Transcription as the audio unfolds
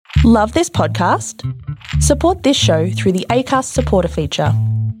Love this podcast? Support this show through the Acast supporter feature.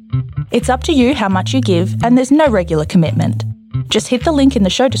 It's up to you how much you give, and there's no regular commitment. Just hit the link in the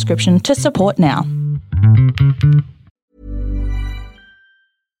show description to support now.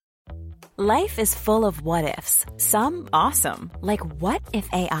 Life is full of what-ifs. Some awesome, like what if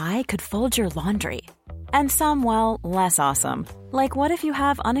AI could fold your laundry? And some, well, less awesome, like what if you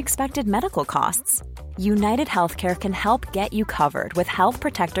have unexpected medical costs? United Healthcare can help get you covered with Health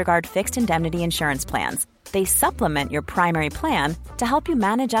Protector Guard fixed indemnity insurance plans. They supplement your primary plan to help you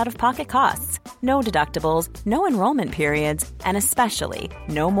manage out-of-pocket costs. No deductibles, no enrollment periods, and especially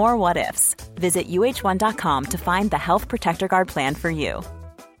no more what-ifs. Visit uh1.com to find the Health Protector Guard plan for you.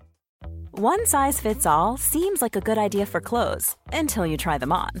 One size fits all seems like a good idea for clothes until you try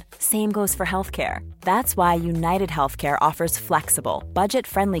them on. Same goes for healthcare. That's why United Healthcare offers flexible,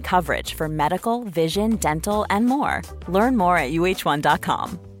 budget-friendly coverage for medical, vision, dental, and more. Learn more at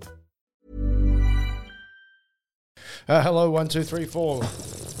uh1.com. Hello, 1, 2, 3, 4.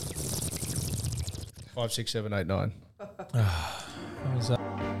 5, 6, 7, 8, 9. What was that?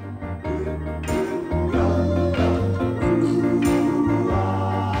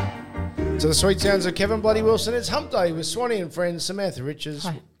 To the sweet sounds of Kevin Bloody Wilson, it's Hump Day with Swanee and friends, Samantha Riches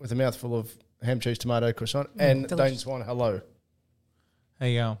with a mouthful of ham, cheese, tomato, croissant, and Dane Swan. Hello. How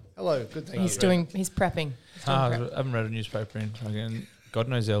you going? Hello, good thing. He's prepping. He's doing prep. I haven't read a newspaper in fucking God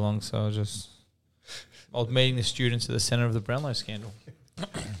knows how long, so I was meeting the students at the centre of the Brownlow scandal.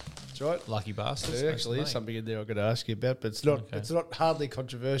 That's right. Lucky bastards. There actually is something in there I've got to ask you about, but it's not. Okay. It's not hardly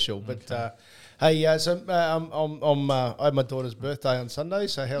controversial. But hey, I had my daughter's birthday on Sunday.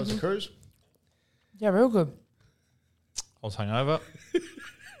 So how was the cruise? Yeah, real good. I was hungover.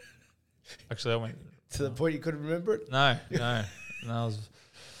 Actually, I went To the point you couldn't remember it. No. I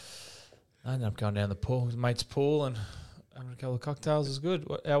ended up going down the pool, with mate's pool, and having a couple of cocktails. It was good.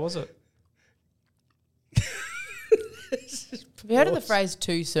 How was it? Have you heard of the phrase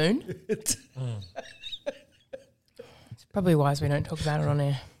 "too soon"? It's probably wise we don't talk about it on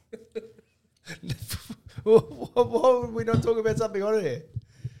air. Why would we not talk about something on here?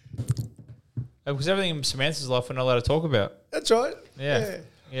 Because everything in Samantha's life we're not allowed to talk about. That's right. Yeah.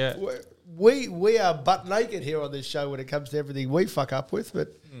 We are butt naked here on this show when it comes to everything we fuck up with,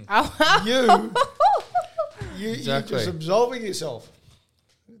 but you're just absolving yourself.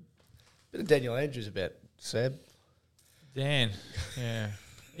 Bit of Daniel Andrews about Sam. Dan, yeah.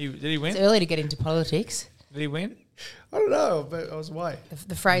 Did he win? It's early to get into politics. Did he win? I don't know, but I was away.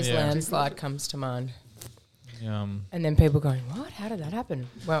 The phrase landslide comes to mind. And then people going, what? How did that happen?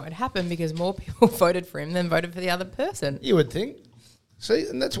 Well, it happened because more people voted for him than voted for the other person. You would think. See,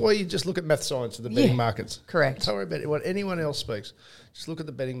 and that's why you just look at math science and the betting markets. Correct. Don't worry about what anyone else speaks. Just look at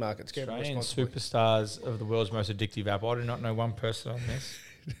the betting markets. Australian superstars of the world's most addictive app. I do not know one person on this.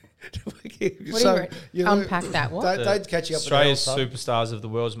 Unpack that. What? Don't catch you up. Australia's superstars of the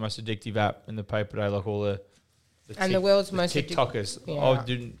world's most addictive app in the paper today, like all the world's most TikTokers. Yeah.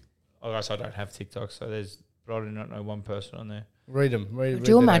 I guess I don't have TikTok, so but I do not know one person on there. Read them. Would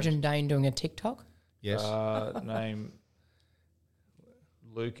you imagine Dane doing a TikTok? Yes. Name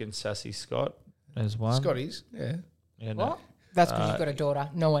Luke and Sassy Scott as one. Scotty's, yeah. What? No. That's because you've got a daughter.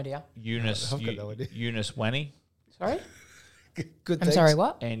 No idea. Eunice Wenny. Sorry? Good. I'm sorry,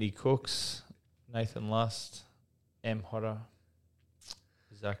 what? Andy Cooks, Nathan Lust, M. Hodder,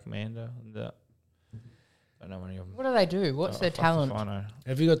 Zach Mander. I don't know any of them. What do they do? What's their talent?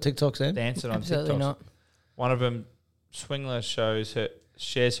 Have you got TikToks, Sam? Dancing on Absolutely TikToks. not. One of them, Swingler,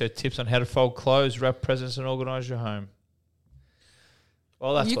 shares her tips on how to fold clothes, wrap presents, and organise your home.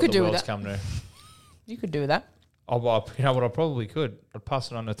 Well, that's what the world's come to. You could do that. Oh, well, you know what? I probably could. I'd pass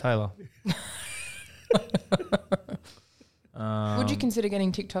it on to Taylor. Would you consider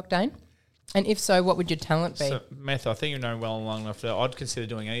getting TikTok, Dane? And if so, what would your talent be? So, Meth, I think you know well and long enough that I'd consider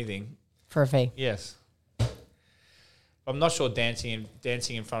doing anything. For a fee? Yes. I'm not sure dancing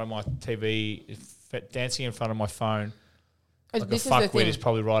in front of my TV, dancing in front of my phone, like this a fuckwit is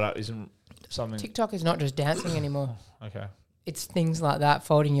probably right up, isn't something. TikTok is not just dancing anymore. Okay. It's things like that,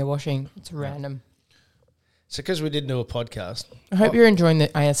 folding your washing. It's random. So because we didn't do a podcast. I hope you're enjoying the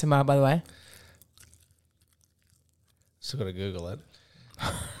ASMR, by the way. Still got to Google that.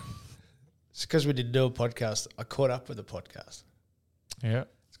 It's because we didn't do a podcast. I caught up with the podcast. Yeah.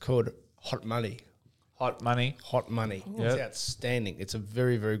 It's called Hot Money. Hot Money. Hot Money. It's outstanding. It's a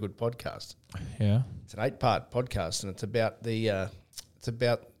very, very good podcast. Yeah. It's an 8-part podcast, and it's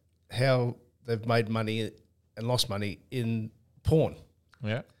about how they've made money and lost money in porn.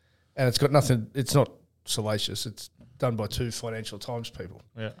 Yeah. And it's got nothing. It's not salacious. It's done by 2 Financial Times people.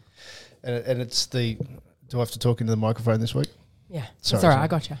 Yeah. And it's the. Do I have to talk into the microphone this week? Yeah, that's all right. I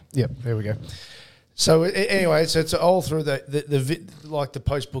gotcha. Yep, there we go. So anyway, so it's all through the like the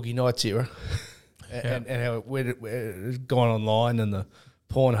post Boogie Nights era, and how it's gone online and the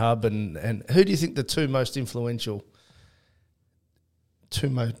Pornhub and who do you think the two most influential?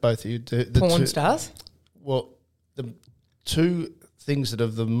 Both of you, the porn two, stars. Well, the two things that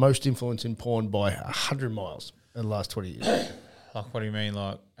have the most influence in porn by 100 miles in the last 20 years. Like, what do you mean,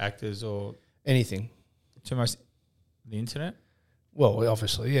 like actors or anything? Too much the internet. Well,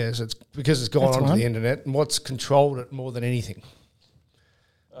 obviously, yes. It's because it's gone onto the internet, and what's controlled it more than anything?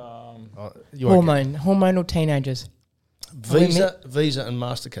 Hormonal teenagers. Visa, and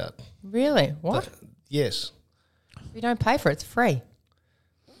MasterCard. Really? What? Yes. You don't pay for it; it's free.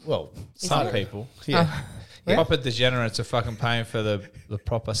 Well, some people, yeah. Proper degenerates are fucking paying for the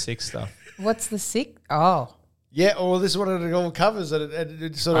proper sick stuff. What's the sick? Oh. Yeah, well, this is what it all covers. And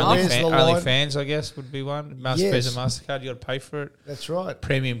it sort of only fans, I guess, would be one. Visa, MasterCard, you got to pay for it. That's right.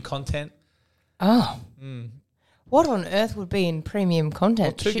 Premium content. Oh. What on earth would be in premium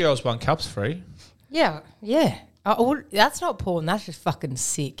content? Well, 2 Girls, 1 Cup's free. Yeah. That's not porn. That's just fucking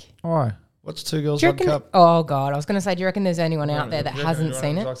sick. Why? What's 2 Girls, 1 Cup? Oh, God. I was going to say, do you reckon there's anyone out there that hasn't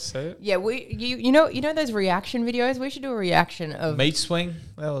seen it? Like to see it? Yeah, you know those reaction videos? We should do a reaction of... Meat Swing?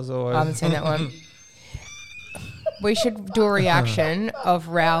 That was always... I haven't seen that one. We should do a reaction of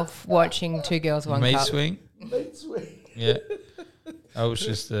Ralph watching 2 Girls, 1 Cup. Meat Swing? Meat Swing. Yeah. That was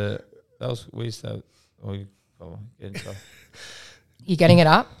just... we used to have... You getting it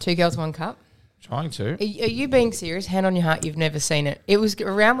up? 2 Girls, 1 Cup? Trying to. Are you being serious? Hand on your heart, you've never seen it. It was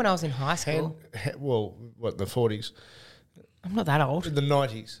around when I was in high school. The 40s? I'm not that old. In the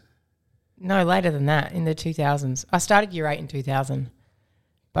 90s? No, later than that, in the 2000s. I started year 8 in 2000.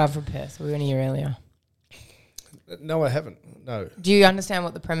 But I'm from Perth. We went a year earlier. No, I haven't. No. Do you understand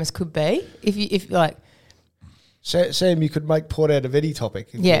what the premise could be? If Sam, you could make porn out of any topic.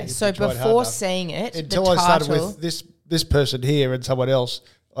 So before seeing it, until I started with this person here and someone else,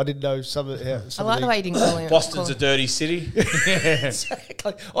 I didn't know some of the... I like the way you didn't call him. Boston's a dirty city.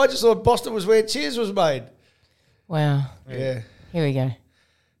 Exactly. I just thought Boston was where Cheers was made. Wow. Yeah. Here we go.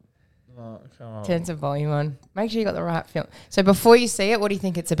 Oh, come on. Turn some volume on. Make sure you got the right film. So before you see it, what do you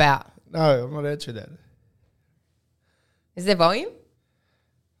think it's about? No, I'm not answering that. Is there volume?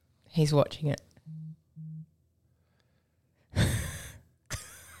 He's watching it.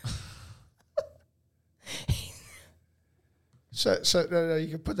 So no, you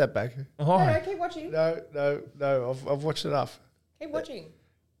can put that back. No, keep watching. No, I've watched enough. Keep watching.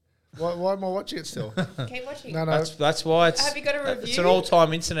 Why am I watching it still? Keep watching. No. That's why it's... Have you got a review? It's an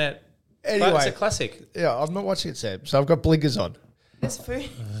all-time internet... Anyway. It's a classic. Yeah, I'm not watching it, Sam. So I've got blinkers on. There's food.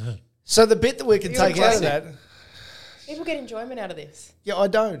 So the bit that we can take out of that... People get enjoyment out of this. Yeah, I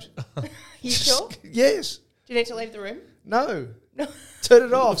don't. You sure? Yes. Do you need to leave the room? No. Turn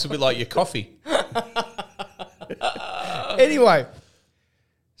it off. Looks a bit like your coffee. Anyway,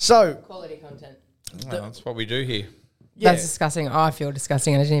 so... Quality content. That's what we do here. Yeah. That's disgusting. Oh, I feel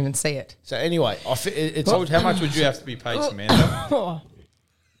disgusting. I didn't even see it. So anyway, how much would you have to be paid, Samantha?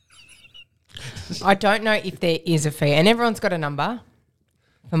 I don't know if there is a fee. And everyone's got a number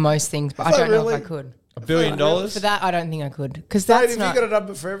for most things, but I don't know if I could. $1 billion? For that, I don't think I could. Because that's not... Have you got a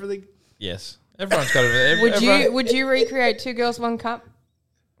number for everything? Yes. Everyone's got a... Would you recreate 2 Girls, 1 Cup?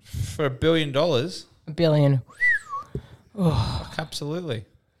 For $1 billion? $1 billion. Oh. Absolutely.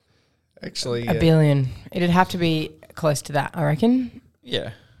 Actually, $1 billion. It'd have to be close to that, I reckon.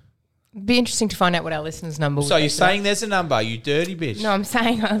 Yeah. It'd be interesting to find out what our listeners' number would be. So you're saying there's a number, you dirty bitch? No, I'm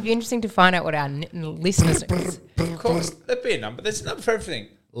saying it'd be interesting to find out what our listeners... Of course, there'd be a number. There's a number for everything.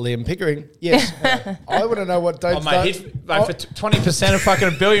 Liam Pickering. Yes. I want to know what Dave's mate, for 20% of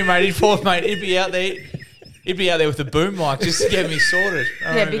fucking $1 billion, mate, he'd be out there... He'd be out there with the boom mic just to get me sorted.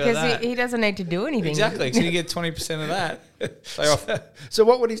 Yeah, because he doesn't need to do anything. Exactly, because you get 20% of that. So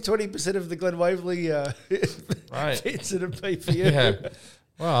what would his 20% of the Glen Waverley incident be for you? Yeah.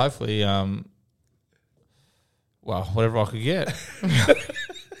 Well, hopefully, whatever I could get.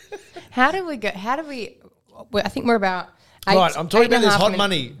 How do we... I think we're about... Right, I'm talking about this hot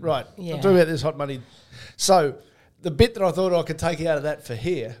money. Right, yeah. I'm talking about this hot money. So the bit that I thought I could take out of that for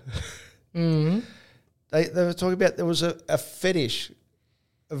here... They were talking about there was a fetish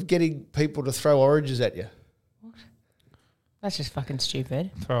of getting people to throw oranges at you. What? That's just fucking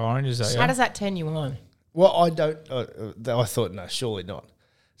stupid. Throw oranges at you? How does that turn you on? Well, I don't... I thought, no, surely not.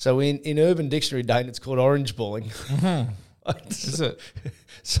 So in Urban Dictionary, Dane, it's called orange balling. Mm-hmm. Is it?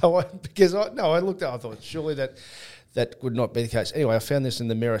 So I looked at it, I thought, surely that would not be the case. Anyway, I found this in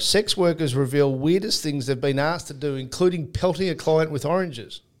the Mirror. Sex workers reveal weirdest things they've been asked to do, including pelting a client with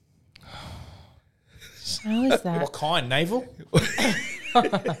oranges. How is that? What kind? Naval?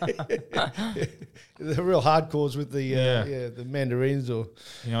 The real hardcores with the mandarins or...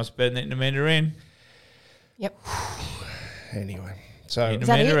 You know, it's better than eating a mandarin. Yep. Anyway, so... Is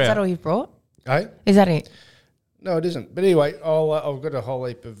that it? Is that all you've brought? Hey? Is that it? No, it isn't. But anyway, I've got a whole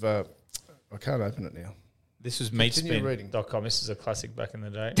heap of... I can't open it now. This was Continue reading. meatspin.com. This is a classic back in the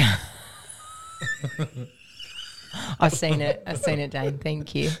day. I've seen it. Dane.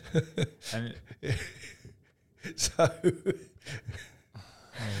 Thank you. And So...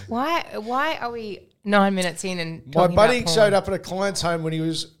 Why are we 9 minutes in and My talking buddy about porn? showed up at a client's home when he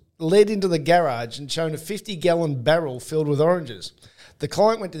was led into the garage and shown a 50-gallon barrel filled with oranges. The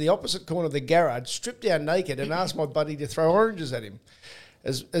client went to the opposite corner of the garage, stripped down naked, and asked my buddy to throw oranges at him.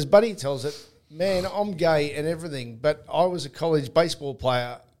 As Buddy tells it, man, I'm gay and everything, but I was a college baseball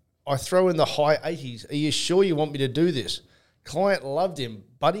player. I throw in the high 80s. Are you sure you want me to do this? Client loved him.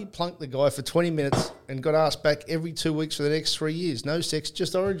 Buddy plunked the guy for 20 minutes and got asked back every 2 weeks for the next 3 years. No sex,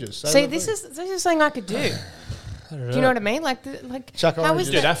 just oranges. See, this is something I could do. Do you know what I mean? Chuck how oranges.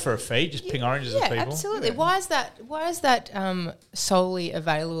 is do that for a fee, just ping oranges at people. Absolutely. Yeah. Why is that solely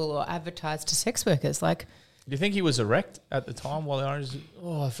available or advertised to sex workers? Like, do you think he was erect at the time while the oranges?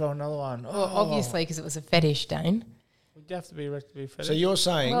 Oh, throw another one. Well, obviously, because it was a fetish, Dane. Would you have to be erect to be a fetish? So you're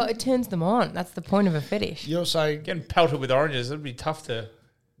saying... Well, it turns them on. That's the point of a fetish. You're saying... Getting pelted with oranges, it'd be tough to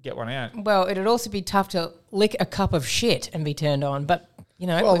get one out. Well, it'd also be tough to lick a cup of shit and be turned on, but, you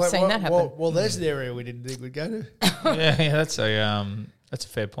know, we've seen that happen. Well, there's the area we didn't think we'd go to. yeah, that's a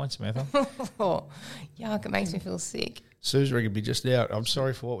fair point, Samantha. Oh, yuck, it makes me feel sick. Sue's ring would be just out. I'm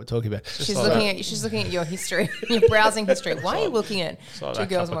sorry for what we're talking about. She's looking at your history, your browsing history. Why are you looking at two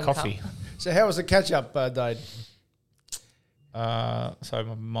girls and one coffee? cup? So how was the catch-up, Dade? So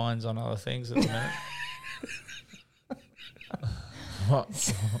my mind's on other things at the minute.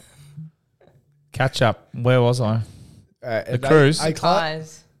 What? Catch up. Where was I? The cruise.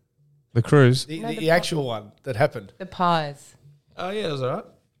 Pies. The cruise. The actual one that happened. The pies. Oh yeah, that was all right.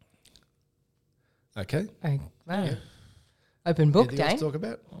 Okay. Oh, wow. Yeah. Open book, Anything else Dane. to talk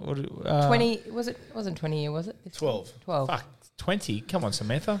about? 20 was it? Wasn't 20 a year, was it? 12. 12. Fuck, 20. Come on,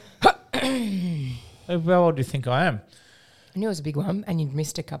 Samantha. How old do you think I am? I knew it was a big one, and you'd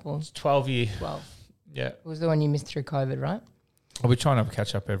missed a couple. It's 12 year. 12. Yeah. It was the one you missed through COVID, right? I'll be trying to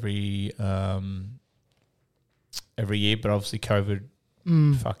catch up every year, but obviously COVID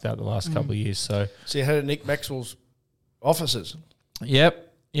fucked out the last couple of years. So you had at Nick Maxwell's offices.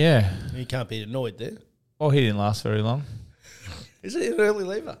 Yep. Yeah. You can't be annoyed there. Well, he didn't last very long. Is he an early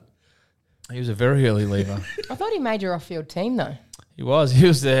leaver? He was a very early leaver. I thought he made your off-field team, though. He was. He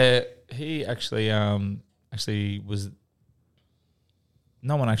was there. He actually was.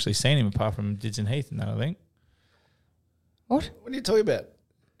 No one actually seen him apart from Dids and Heath and that, I think. What? What are you talking about?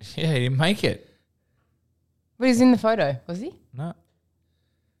 Yeah, he didn't make it. But he's in the photo, was he? No,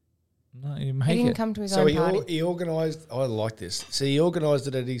 he didn't make it. He didn't come to his own party. He organised... I like this. So he organised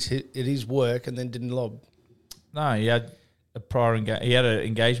it at his work and then didn't lob. No, he had a prior he had an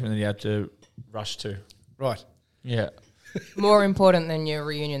engagement that he had to rush to. Right. Yeah. More important than your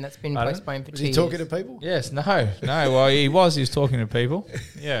reunion that's been Pardon? postponed for 2 Was years. he talking to people? Yes. No. Well, he was talking to people.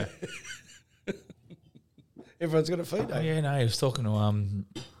 Yeah. Everyone's got a feed day. Oh, yeah. No, he was talking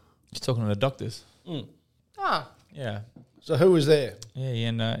to the doctors. Mm. Oh. Yeah. So who was there? Yeah. He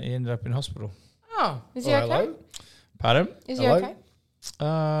ended up in hospital. Oh. Is he Oh, okay? hello? Pardon? Is he Hello? okay?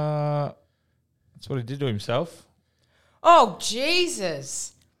 That's what he did to himself. Oh,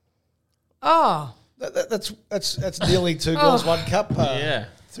 Jesus. Oh. That's nearly 2 girls, 1 cup Yeah.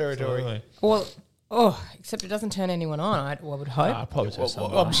 territory. Absolutely. Well, except it doesn't turn anyone on, I would hope. I probably took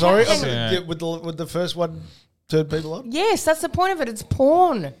some. I'm sorry. Yeah. Would the first one turn people on? Yes, that's the point of it. It's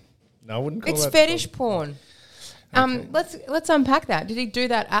porn. No, I wouldn't call It's that fetish porn. Let's unpack that. Did he do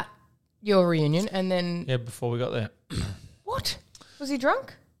that at your reunion and then... Yeah, before we got there. What? Was he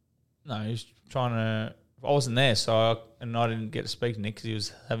drunk? No, he was trying to... I wasn't there, so I didn't get to speak to Nick because he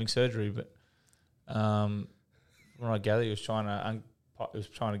was having surgery. But from what I gather, he was trying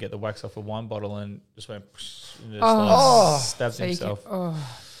to get the wax off a wine bottle and just went and just stabbed himself.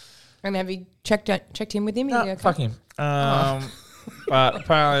 And have you checked in with him? No, Okay? fuck him. But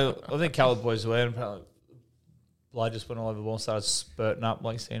apparently, I think coloured boys were, and apparently blood just went all over the wall and started spurting up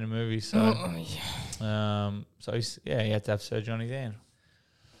like you see in a movie. So, so he had to have surgery on his hand.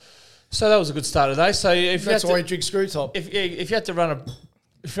 So that was a good start of the day. So if That's why he drinks screw top. If you had to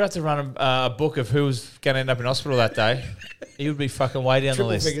run a book of who was going to end up in hospital that day, he would be fucking way down the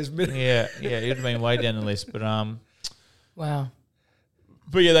list. Yeah, he would have been way down the list. But wow.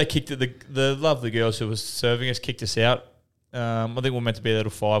 But yeah, they kicked it. The lovely girls who was serving us kicked us out. I think we were meant to be there till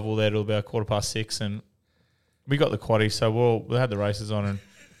 5. We were there till about 6:15, and we got the quaddie, so we had the races on,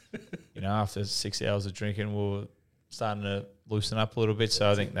 and after 6 hours of drinking, we were starting to loosen up a little bit.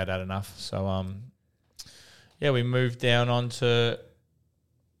 So I think that had enough. So we moved down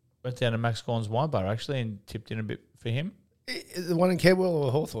went down to Max Gorn's wine bar actually, and tipped in a bit for him. The one in Camberwell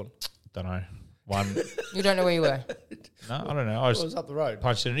or Hawthorn? Don't know. One. You don't know where you were? No, I don't know. I It was up the road.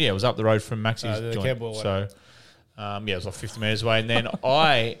 punched it in. Yeah, it was up the road from Maxie's the joint. Camberwell one. So, it was like 50 metres away. And then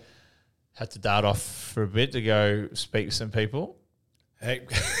I had to dart off for a bit to go speak to some people. Hey,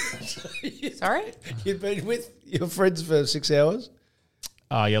 Sorry? you'd been with your friends for 6 hours?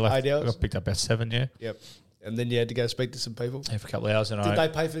 Oh, yeah, 8 I hours? got picked up at 7, yeah. Yep. And then you had to go speak to some people? Yeah, for a couple of hours. And Did they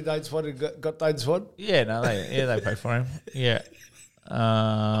pay for Dane Swan and got Dane Swan? Yeah, no, they paid for him. Yeah.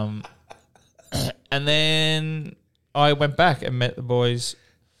 And then I went back and met the boys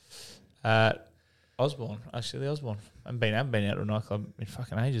at Osborne, actually, the Osborne. I haven't been out to a nightclub in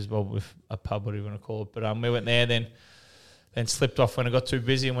fucking ages, well, with a pub, whatever you want to call it. But we went there, then slipped off when it got too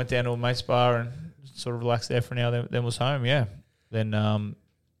busy and went down to a mate's bar and sort of relaxed there for an hour, then was home, yeah. Then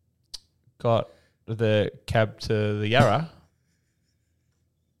got the cab to the Yarra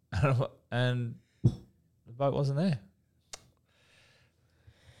and the boat wasn't there.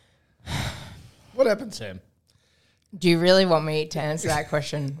 What happened, Sam? Do you really want me to answer that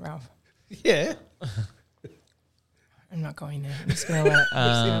question, Ralph? Yeah. I'm not going there. I'm just going to let it.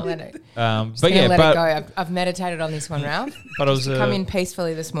 I'm just going to let it. But let it go. I've meditated on this one, Ralph. But it was come in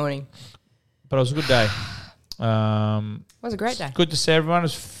peacefully this morning. But it was a good day. It was a great day. Good to see everyone. It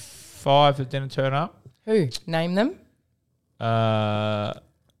was 5 that didn't turn up. Who? Name them. Horatio.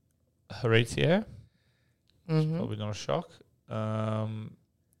 Mm-hmm. Probably not a shock.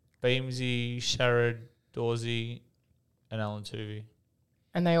 Beamsy, Sharad, Dawsey, and Alan Tuvey.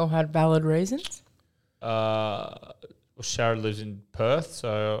 And they all had valid reasons? Sharad lives in Perth,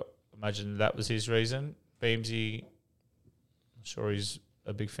 so I imagine that was his reason. Beamsy, I'm sure he's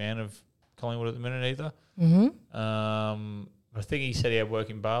a big fan of Collingwood at the minute either. Mm-hmm. I think he said he had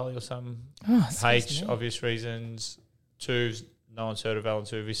work in Bali or something. Oh, H, obvious reasons. Tuves, no one's heard of Alan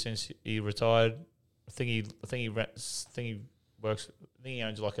Tuvey since he retired. I think he works. I think he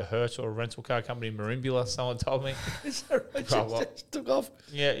owns like a Hertz or a rental car company in Marimbula. Someone told me. Is that right? Just took off.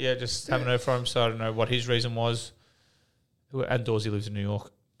 Yeah. Just haven't heard from him, so I don't know what his reason was. And Dawsey lives in New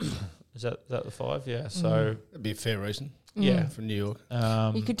York. Is that the 5? Yeah. So That'd be a fair reason. Yeah, from New York.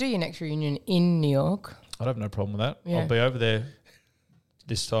 You could do your next reunion in New York. I'd have no problem with that. Yeah. I'll be over there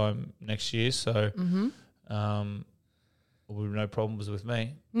this time next year, so there'll be no problems with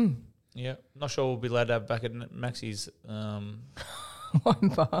me. Mm. Yeah, not sure we'll be allowed to have back at Maxie's. Wine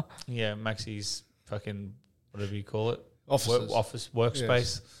bar. Yeah, Maxie's fucking whatever you call it, Offices. office workspace.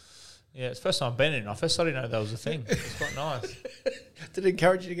 Yes. Yeah, it's the first time I've been in an office. I didn't know that was a thing. It's quite nice. Did it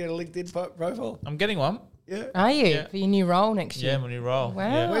encourage you to get a LinkedIn profile? I'm getting one. Yeah. Are you? Yeah. For your new role next year? Yeah, my new role. Wow.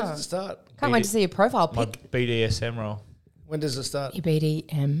 Yeah. When does it start? Can't wait to see your profile My pic. BDSM role. When does it start? Your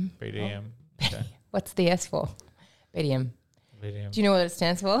BDM. BDM. Okay. What's the S for? BDM. BDM. Do you know what it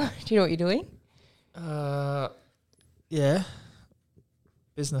stands for? Do you know what you're doing? Yeah.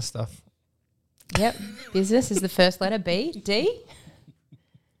 Business stuff. Yep. Business is the first letter. B. D.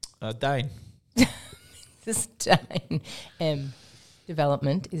 Dane. Sustain. M.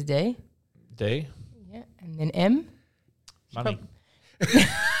 Development is D. D. Yeah. And then M. Money.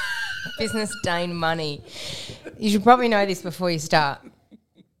 Business Dane money. You should probably know this before you start.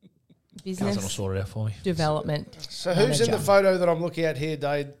 Cousin will Business sort it out for me. development. So who's in the manager. photo that I'm looking at here,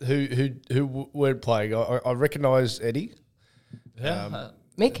 Dave, who weren't playing? I recognise Eddie. Yeah.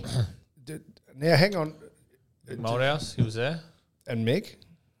 Mick? Now, hang on. Moldhouse, he was there. And Mick.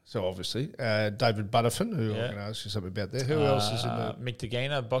 So, obviously. David Butterfin, who Yeah. I'm going to ask you something about there. Who else is in the... Mick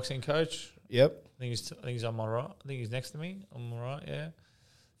DeGina, boxing coach. Yep. I think he's on my right. I think he's next to me. On my right, yeah.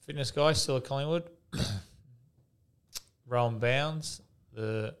 Fitness guy, still at Collingwood. Rowan Bounds,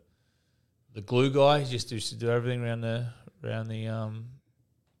 the glue guy. He just used to do everything around the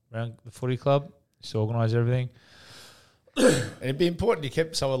footy club. Just organise everything. And it'd be important you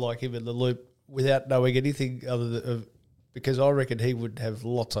kept someone like him in the loop without knowing anything other than... because I reckon he would have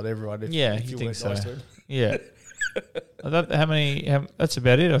lots on everyone if You you think weren't so? nice to him. Yeah. That's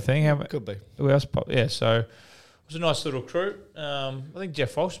about it, I think. Could be. Who else? Yeah, so it was a nice little crew. I think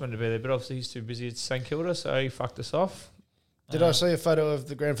Jeff Fox meant to be there, but obviously he's too busy at St Kilda, so he fucked us off. Did I see a photo of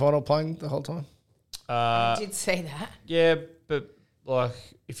the grand final playing the whole time? I did say that. Yeah, but like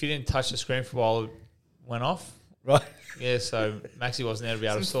if you didn't touch the screen for a while, it went off. Right. Yeah, so Maxie wasn't there to be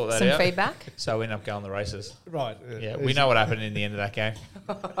able to sort that Some out. feedback? So we ended up going the races. Right. Yeah, we know what happened in the end of that game.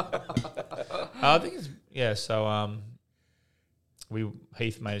 I think it's so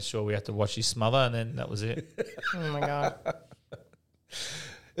Heath made sure we had to watch his smother, and then that was it. Oh my God.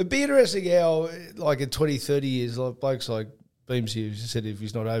 It'd be interesting how, like in 20, 30 years, like blokes like Beamsy said, if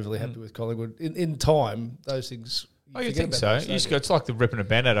he's not overly happy with Collingwood, in time, those things. You think so? It's like the ripping a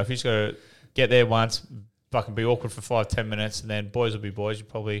band-aid off. You just got to get there once, fucking be awkward for 5-10 minutes, and then boys will be boys. You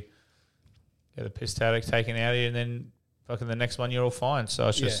probably get the piss taken out of you, and then fucking the next one you're all fine. So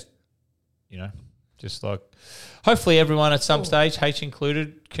it's just, just like hopefully everyone at some stage, H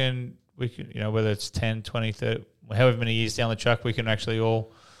included, we can whether it's 10, 20, 30, however many years down the track, we can actually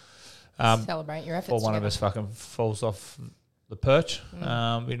all celebrate your efforts. Or one of us fucking falls off the perch.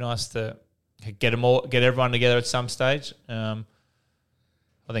 Be nice to get everyone together at some stage. I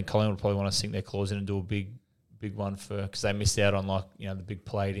think Collingwood would probably want to sink their claws in and do a big one because they missed out on the big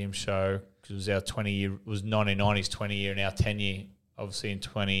Palladium show because it was our 20 year, it was 1990s 20 year and our 10 year obviously in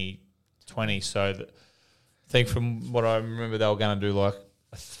 2020. So I think from what I remember they were going to do like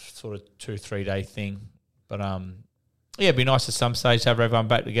a sort of 2-3 day thing, but it'd be nice at some stage to have everyone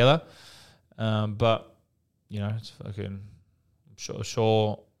back together. But it's fucking. I'm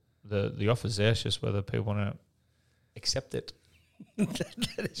sure the offer's there. It's just whether people want to accept it.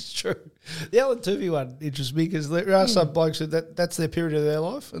 That is true. The Alan Tuvey one interests me because there are some blokes that's their period of their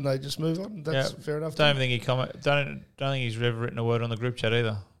life and they just move on. That's fair enough. Don't think don't think he's ever written a word on the group chat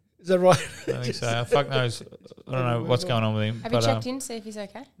either. Is that right? I don't think so. Fuck knows. I don't know what's going on with him. Have you checked in to see if he's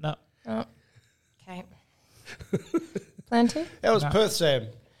okay? No. Oh. Okay. Plan to? How was Perth, Sam?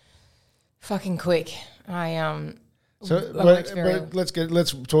 Fucking quick. So let's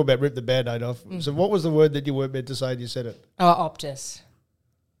talk about rip the Band-Aid off. So what was the word that you weren't meant to say and you said it? Oh, Optus.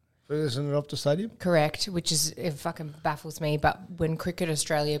 Isn't it Optus Stadium? Correct, which it fucking baffles me. But when Cricket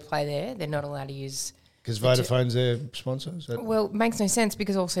Australia play there, they're not allowed to use... Because Vodafone's their sponsor? Well, it makes no sense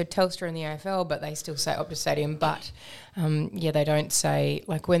because also Telstra in the AFL, but they still say Optus Stadium. But, they don't say...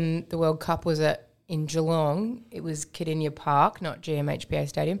 Like when the World Cup was in Geelong, it was Kardinia Park, not GMHBA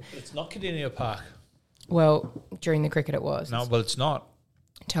Stadium. It's not Kardinia Park. Well, during the cricket it was. No, but it's not.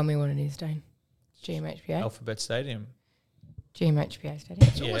 Tell me what it is, Dane. GMHBA? Alphabet Stadium. GMHBA Stadium.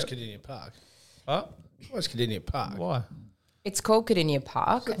 It's always Kardinia Park. Oh? Always Kardinia Park. Why? It's called Kardinia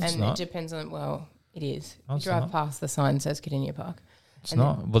Park, It's and not. it depends on, well, it is. No, You it's drive not. past the sign that says Kardinia Park. It's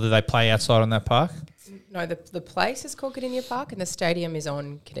not. Well, do they play outside on that park? No, the place is called Kardinia Park, and the stadium is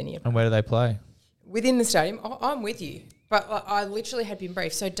on Kardinia Park. And where do they play? Within the stadium, I'm with you. But I literally had been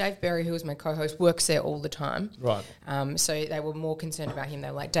briefed. So Dave Berry, who was my co-host, works there all the time. Right. So they were more concerned about him. They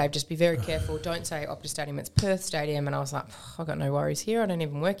were like, Dave, just be very careful. Don't say Optus Stadium. It's Perth Stadium. And I was like, I've got no worries here. I don't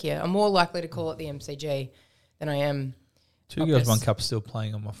even work here. I'm more likely to call it the MCG than I am Two Girls, One Cup still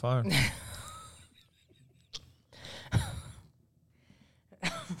playing on my phone.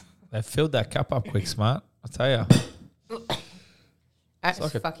 They filled that cup up quick, smart. I tell you. That's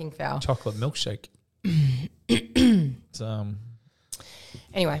like a fucking foul. Chocolate milkshake. It's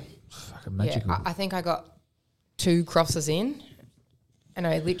Anyway. fucking magical. Yeah, I think I got 2 crosses in and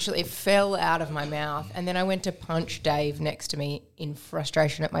it fell out of my mouth. And then I went to punch Dave next to me in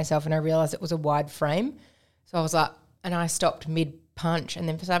frustration at myself and I realised it was a wide frame. So I was like, and I stopped mid-punch and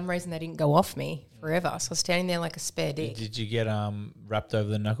then for some reason they didn't go off me forever. So I was standing there like a spare dick. Did you get wrapped over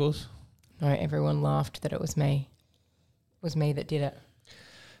the knuckles? No, everyone laughed that it was me. It was me that did it.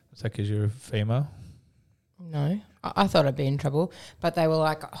 Is that because you're a female? No, I thought I'd be in trouble, but they were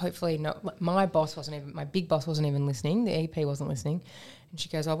like, hopefully not. My big boss wasn't even listening. The EP wasn't listening. And she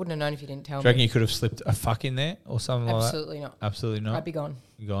goes, I wouldn't have known if you didn't tell Do you reckon me. you could have slipped a fuck in there or something like Absolutely not. that? Absolutely not. I'd be gone.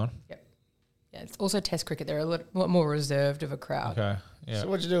 You gone? Yep. Yeah, it's also Test cricket. They're a lot more reserved of a crowd. Okay. Yeah. So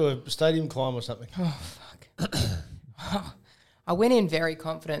what'd you do, a stadium climb or something? Oh, fuck. I went in very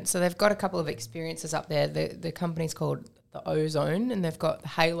confident. So they've got a couple of experiences up there. The company's called the Ozone, and they've got the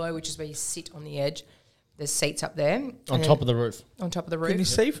Halo, which is where you sit on the edge. There's seats up there. On top of the roof. On top of the roof. Can you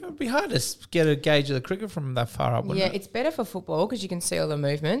see? It'd be hard to get a gauge of the cricket from that far up, wouldn't Yeah, it? it's better for football because you can see all the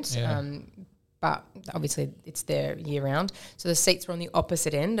movements. Yeah. But obviously it's there year round. So the seats were on the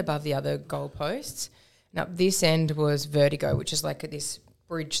opposite end above the other goalposts. And up this end was Vertigo, which is like this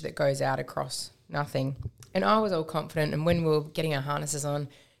bridge that goes out across nothing. And I was all confident. And when we were getting our harnesses on,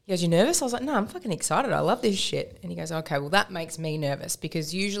 he goes, you nervous? I was like, no, I'm fucking excited. I love this shit. And he goes, okay, well, that makes me nervous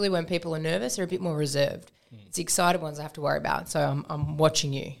because usually when people are nervous, they're a bit more reserved. It's the excited ones I have to worry about. So I'm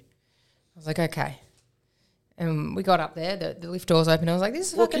watching you. I was like, okay. And we got up there, the lift doors open. I was like,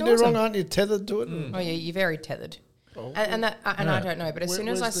 this is What fucking can you do awesome. wrong? Aren't you tethered to it? Oh, yeah, you're very tethered. And I don't know, but as soon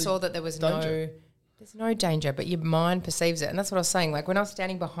as I saw that there was danger? there's no danger, but your mind perceives it. And that's what I was saying. Like when I was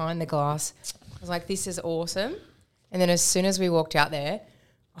standing behind the glass, I was like, this is awesome. And then as soon as we walked out there,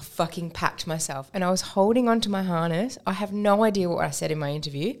 I fucking packed myself and I was holding onto my harness. I have no idea what I said in my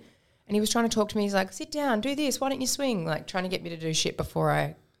interview. And he was trying to talk to me. He's like, sit down, do this. Why don't you swing? Like trying to get me to do shit before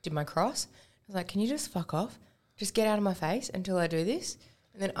I did my cross. I was like, can you just fuck off? Just get out of my face until I do this.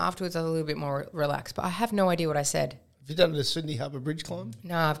 And then afterwards I was a little bit more relaxed. But I have no idea what I said. Have you done the Sydney Harbour Bridge climb?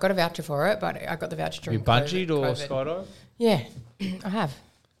 No, I've got a voucher for it, but I got the voucher during You bungeed or COVID. skydive? Yeah, I have.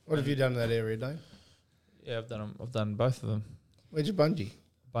 What have you done in that area, Dave? Yeah, I've done both of them. Where'd you bungee?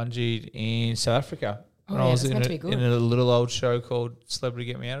 Bungeed in South Africa. Oh, when yeah, I was that's in meant a, to be good. in a little old show called Celebrity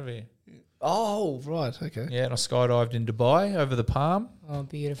Get Me Out of Here. Oh, right, okay. Yeah, and I skydived in Dubai over the Palm, Oh,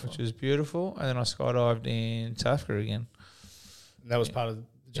 beautiful. which was beautiful, and then I skydived in South Africa again. And that was part of the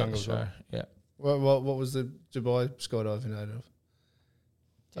jungle as show. well. Yeah, What was the Dubai skydiving out of?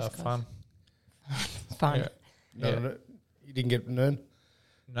 Just fun. Fun. Yeah. No, you didn't get an earn?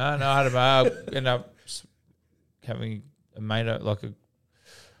 No, I had a ended up having a mate, like a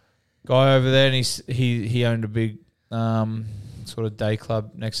guy over there, and he owned a big sort of day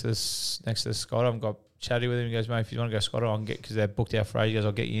club next to the skydive. Got chatty with him. He goes, mate, if you want to go skydive, I can get, because they're booked out for ages. He goes,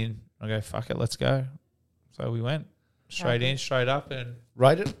 I'll get you in. I go, fuck it, let's go. So we went straight in, straight up, and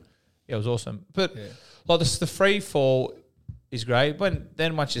Rated? yeah, it was awesome. But like the free fall is great, but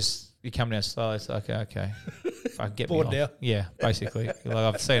then once you come down slow, it's like, okay, fuck, get Bored me now. off. Yeah, basically. You're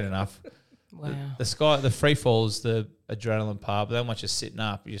like, I've seen enough. Wow. The free fall is the adrenaline part, but then once you're sitting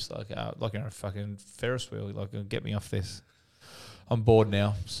up, you're just like you're on a fucking Ferris wheel. You're like, get me off this. I'm bored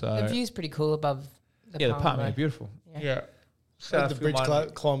now. So The view's pretty cool above the the palm, Palm, though. beautiful. Yeah. I did the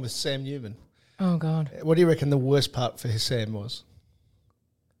bridge climb with Sam Newman. Oh, God. What do you reckon the worst part for Sam was?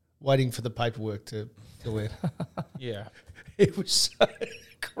 Waiting for the paperwork to fill in. Yeah. It was so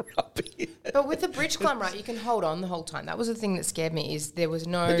grumpy. But with the bridge climb, right, you can hold on the whole time. That was the thing that scared me, is there was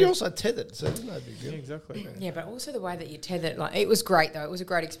no... But you're also tethered, so it's no big deal. Exactly. Yeah, but also the way that you tethered, like, it was great though. It was a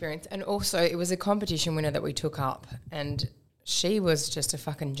great experience. And also it was a competition winner that we took up, and she was just a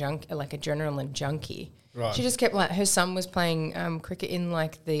fucking like adrenaline junkie. Right. She just kept like, her son was playing cricket in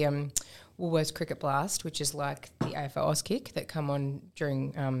like the Woolworths Cricket Blast, which is like the AFL Auskick that come on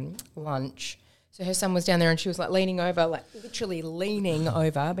during lunch. So her son was down there and she was like leaning over, like literally leaning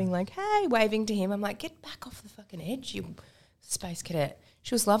over, being like, hey, waving to him. I'm like, get back off the fucking edge, you space cadet.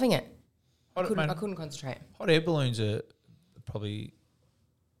 She was loving it. I couldn't concentrate. Hot air balloons are probably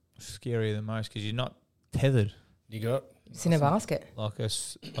scarier than most because you're not tethered. You got? It's in a basket. Like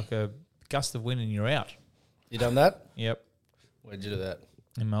a gust of wind and you're out. You done that? Yep. Where'd you do that?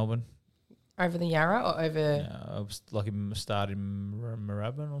 In Melbourne. Over the Yarra or over... I was like started in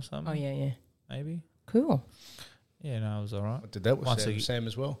Moorabbin or something. Oh, yeah. Maybe. Cool. Yeah, no, it was all right. I did that with Once Sam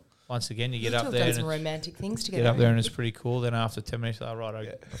as well. Once again, you get You up two have there done and some it's- romantic things together. get up there and haven't it's pretty cool. Then after 10 minutes, I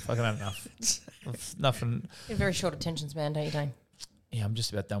fucking had enough. It's nothing. you? You're a very short attention span, don't you, Dane? Yeah, I'm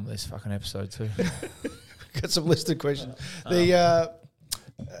just about done with this fucking episode too. Got some listed questions.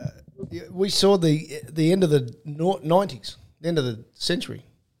 We saw the end of the 90s, the end of the century,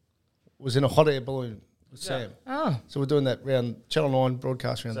 was in a hot air balloon with Sam. Oh. So we're doing that round Channel 9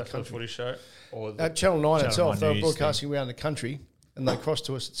 broadcast around the country. footy show? Or Channel 9 itself, 9 they were news broadcasting around the country, and they crossed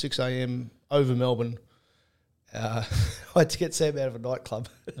to us at 6 a.m. over Melbourne. I had to get Sam out of a nightclub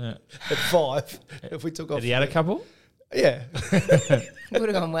Yeah. at 5 if we took off. Had he had a couple? Yeah. Would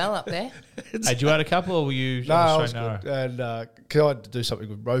have gone well up there. Had you had a couple or were you No, I on the was straight narrow? good. And 'cause I had to do something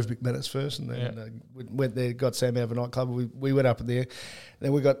with Rove McManus first, and then we went there, got Sam out of a nightclub. We went up in there. And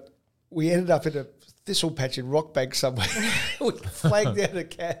then we ended up in a thistle patch in Rockbank somewhere. We flagged out a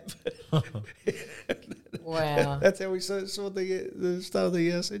cab. Wow. That's how we saw the start of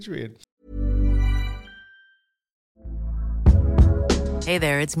the century. Hey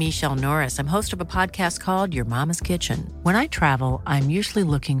there, it's Michelle Norris. I'm host of a podcast called Your Mama's Kitchen. When I travel, I'm usually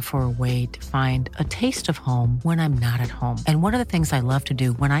looking for a way to find a taste of home when I'm not at home. And one of the things I love to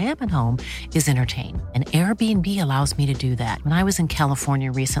do when I am at home is entertain. And Airbnb allows me to do that. When I was in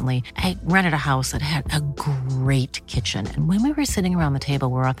California recently, I rented a house that had a great kitchen. And when we were sitting around the table,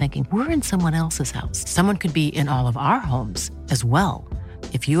 we were all thinking, we're in someone else's house. Someone could be in all of our homes as well.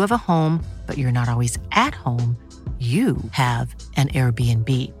 If you have a home, but you're not always at home, you have an Airbnb.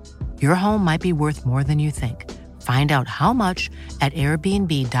 Your home might be worth more than you think. Find out how much at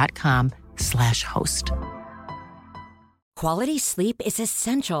airbnb.com/host. Quality sleep is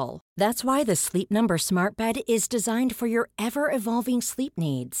essential. That's why the Sleep Number Smart Bed is designed for your ever-evolving sleep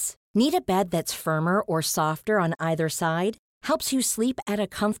needs. Need a bed that's firmer or softer on either side? Helps you sleep at a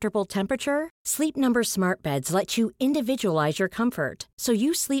comfortable temperature? Sleep Number Smart Beds let you individualize your comfort so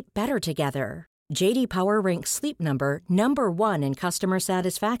you sleep better together. JD Power ranks Sleep Number number 1 in customer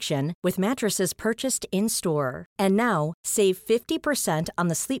satisfaction with mattresses purchased in-store. And now, save 50% on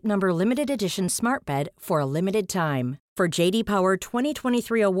the Sleep Number Limited Edition Smart Bed for a limited time. For JD Power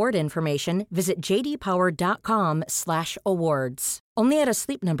 2023 award information, visit jdpower.com/awards. Only at a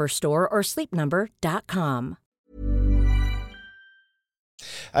Sleep Number store or sleepnumber.com.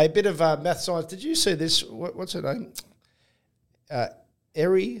 A bit of math science. Did you see this? What's her name?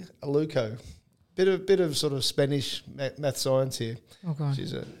 Eri Aluko. Bit of sort of Spanish math science here. Oh, God.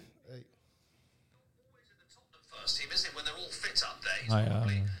 She's a first team, isn't it? When they're all fit up there, he's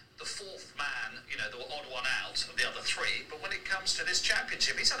probably the fourth man, the odd one out of the other three. But when it comes to this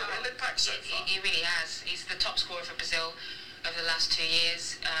championship, he's had a real impact so far. He really has. He's the top scorer for Brazil over the last 2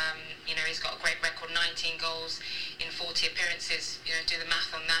 years. He's got a great record, 19 goals in 40 appearances. Do the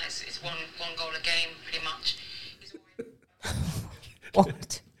math on that. It's one goal a game, pretty much.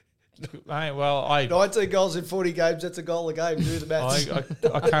 What? Hey, well, 19 goals in 40 games, that's a goal a game. Do the maths. I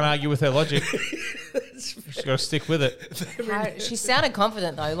can't argue with her logic. She's got to stick with it. She sounded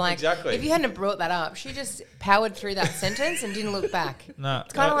confident, though. Like, Exactly. if you hadn't brought that up, she just powered through that sentence and didn't look back. No,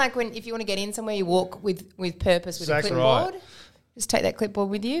 It's kind of like if you want to get in somewhere, you walk with purpose with Exactly a clipboard. right. Just take that clipboard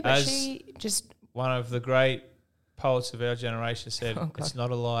with you. But As she just... one of the great poets of our generation said, Oh, God. it's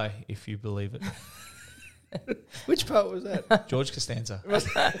not a lie if you believe it. Which part was that? George Costanza.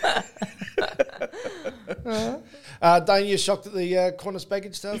 Dane, you shocked at the Qantas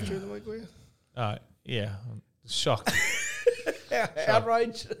baggage stuff during the week, were you? Yeah, I'm shocked.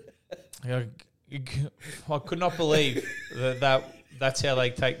 Outrage. I could not believe that's how they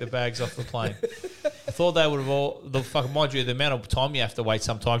take the bags off the plane. I thought they would have all, mind you, the amount of time you have to wait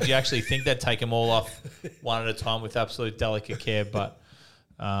sometimes, you actually think they'd take them all off one at a time with absolute delicate care, but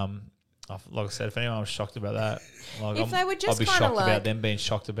like I said, if anyone was shocked about that, They were just I'd be kinda shocked like- about them being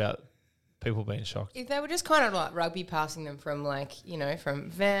shocked about people being shocked. If they were just kind of like rugby passing them from from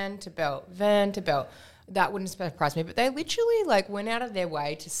van to belt, that wouldn't surprise me. But they literally went out of their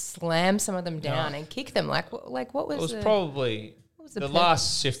way to slam some of them down and kick them. What was It was the... probably was the the purpose?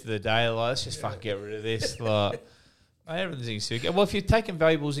 last shift of the day. Let's just fucking get rid of this. Everything's in your suit. Well, if you're taking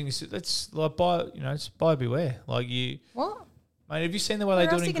valuables in your suit, let's buy beware. What? Mate, have you seen the way Where they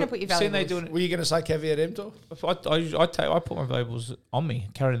do else it? are you gonna put your Seen they valuables? do it? Were you going to say caveat emptor? I put my valuables on me,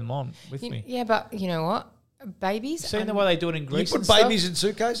 carry them on with me. Yeah, but you know what? Babies... Seen the way they do it in You Greece? put and stuff? babies in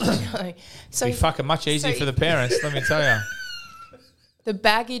suitcases? No. So Be fucking much easier so- for the parents, let me tell you. the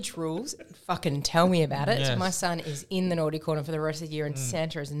baggage rules, fucking tell me about it. Yes. My son is in the naughty corner for the rest of the year, and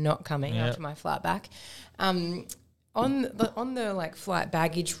Santa is not coming Yep. after my flight back. On the flight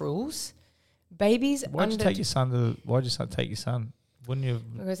baggage rules, babies Why'd you take your son take your son? Wouldn't you?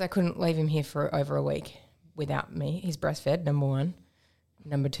 because I couldn't leave him here for over a week without me. He's breastfed, number one.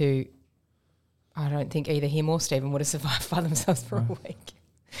 Number two, I don't think either him or Stephen would have survived by themselves for a week.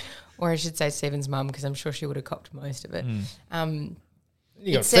 Or I should say Stephen's mum, because I'm sure she would have copped most of it.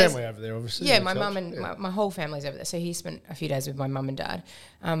 You got It says- family over there, obviously. Yeah, that my helps. mum and Yeah. my whole family's over there. So he spent a few days with my mum and dad.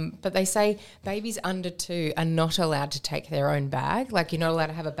 But they say babies under 2 are not allowed to take their own bag. Like, you're not allowed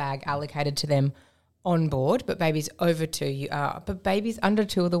to have a bag allocated to them on board, but babies over 2 you are. But babies under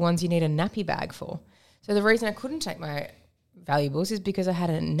 2 are the ones you need a nappy bag for. So the reason I couldn't take my valuables is because I had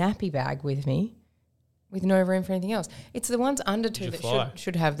a nappy bag with me with no room for anything else. It's the ones under 2 you that fly?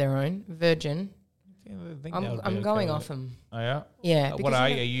 should have their own. Virgin. I think that would be I'm okay going with off it. them. Oh yeah. Yeah. What because are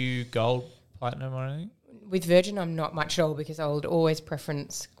you you? know- Are you gold, platinum, or anything? With Virgin, I'm not much at all because I would always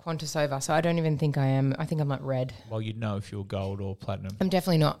preference Qantas over. So I don't even think I am. I think I'm like red. Well, you'd know if you were gold or platinum. I'm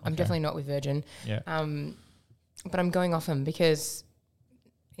definitely not. I'm definitely not with Virgin. Yeah. But I'm going off them because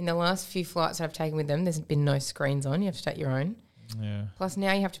in the last few flights I've taken with them, there's been no screens on. You have to take your own. Yeah. Plus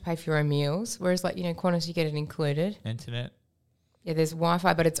now you have to pay for your own meals. Whereas Qantas, you get it included. Internet. Yeah, there's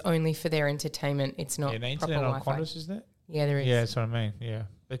Wi-Fi, but it's only for their entertainment. It's not Yeah, the proper internet on Wi-Fi. Qantas, isn't it? Yeah, there is. Yeah, that's what I mean. Yeah.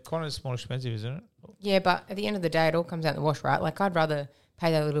 But Qantas is more expensive, isn't it? Yeah, but at the end of the day, it all comes out in the wash, right? Like, I'd rather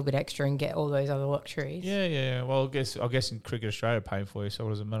pay that little bit extra and get all those other luxuries. Yeah. Well, I guess in Cricket Australia paying for you, so what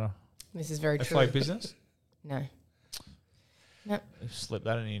does it matter? This is very They true. fly business. No. Slip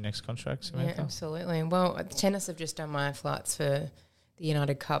that in your next contract, Yeah, Samantha. absolutely. Well, tennis have just done my flights for the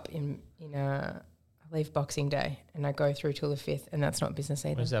United Cup in I leave Boxing Day and I go through till the 5th, and that's not business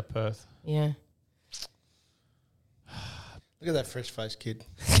either. Where's that, Perth? Yeah. Look at that fresh-faced kid.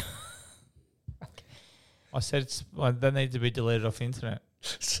 I said they need to be deleted off the internet.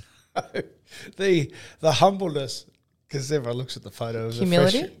 So the humbleness, because everyone looks at the photo of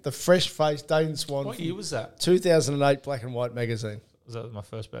Humility? the fresh-faced Dane Swan. What from year was that? 2008 black and white magazine. Was that my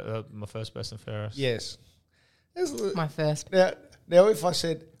first best and fairest? Yes. My first. Now, if I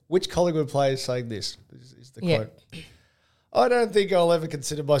said, Which Collingwood player is saying this? Is the quote. I don't think I'll ever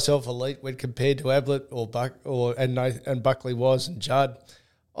consider myself elite when compared to Ablett and Buckley was and Judd.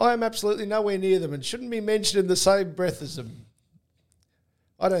 I am absolutely nowhere near them and shouldn't be mentioned in the same breath as them.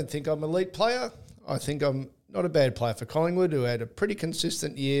 I don't think I'm an elite player. I think I'm not a bad player for Collingwood, who had a pretty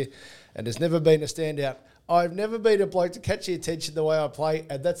consistent year and has never been a standout. I've never been a bloke to catch the attention the way I play,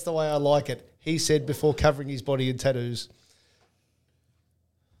 and that's the way I like it, he said before covering his body in tattoos.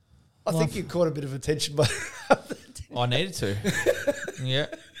 I think you caught a bit of attention by... I needed to. Yeah.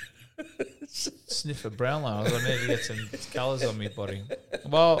 Sniff a Brownlow. I needed to get some colours on my body.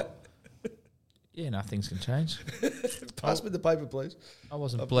 Well, yeah, nothing's can change. Pass me the paper, please. I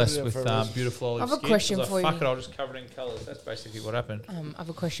wasn't blessed with beautiful olive skin. I have a question for you. Fuck it, I'll just cover it in colours. That's basically what happened. I have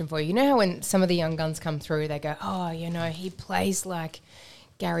a question for you. You know how when some of the young guns come through, they go, oh, you know, he plays like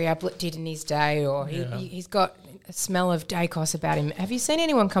Gary Ablett did in his day, or he's got a smell of Dacos about him. Have you seen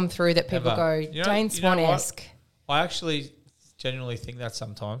anyone come through that people go, Dane Swan-esque? I actually genuinely think that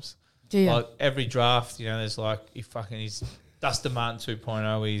sometimes. Do you? Like every draft, you know, there's like he's Dustin Martin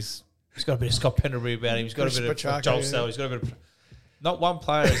 2.0. He's got a bit of Scott Pendlebury about him. He's got a bit of Joel Sell. He's got a bit of... Not one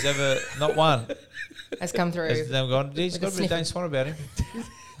player has ever... Not one. Has come through. He's got a bit of Dane Swan about him.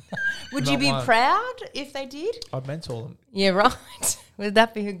 Would you be proud if they did? I'd mentor them. Yeah, right. Would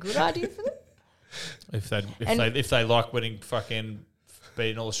that be a good idea for them? If they like winning fucking...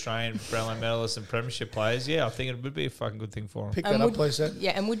 being All-Australian, Brownlow medalists and premiership players, yeah, I think it would be a fucking good thing for them. Pick that up, please, Sam.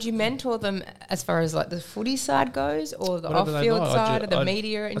 Yeah, and would you mentor them as far as like the footy side goes, or the off-field side, or the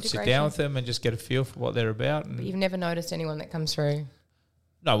media integration? I'd sit down with them and just get a feel for what they're about. And but you've never noticed anyone that comes through?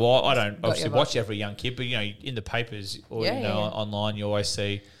 No, well, I don't obviously watch every young kid, but, you know, in the papers or, online, you always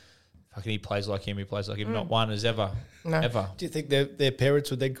see, fucking he plays like him, Not one has ever. Do you think their parents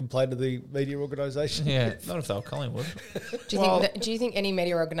would then complain to the media organisation? Yeah, not if they were Collingwood. Do you think any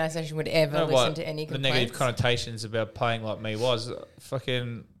media organisation would ever listen to any complaints? The negative connotations about playing like me was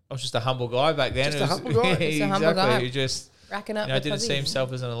fucking... I was just a humble guy back then. Just a humble guy. Just a humble guy. Who just racking up. Didn't see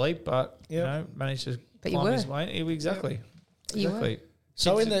himself as an elite, but you know, managed to climb his way. Exactly. You were.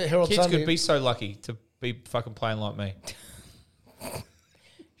 So in the Herald Sun, kids could be so lucky to be fucking playing like me. Do you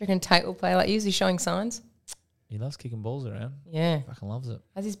reckon Tate will play like you? Is he showing signs? He loves kicking balls around. Yeah. Fucking loves it.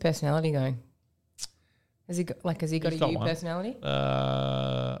 How's his personality going? Has he got a personality? Actually,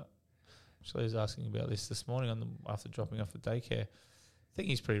 I was asking about this morning after dropping off at daycare. I think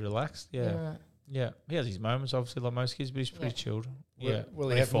he's pretty relaxed. Yeah. Right. Yeah. He has his moments, obviously, like most kids, but he's pretty chilled. Will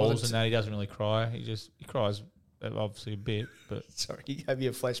when he falls and that, he doesn't really cry. He cries obviously a bit, but... Sorry, he gave me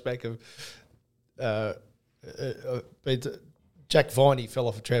a flashback of Jack Viney fell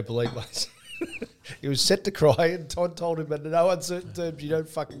off a trampoline once. He was set to cry, and Todd told him in no uncertain terms, you don't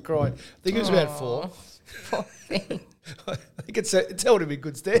fucking cry. I think he was about 4. Poor thing. I think it's held him in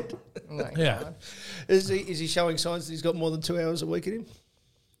good stead. Oh yeah. God. Is he showing signs that he's got more than 2 hours a week in him?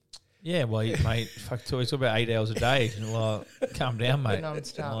 Yeah, well, mate, he's about 8 hours a day. Well, calm down, mate.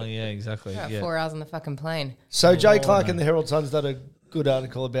 Non-stop. Oh, yeah, exactly. About yeah. 4 hours on the fucking plane. So Jay Clark in the Herald Sun's done a good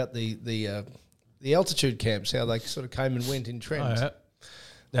article about the altitude camps, how they sort of came and went in trends. Oh, yeah.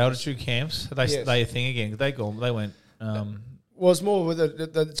 The altitude camps, they a thing again. They went. Well, it's more with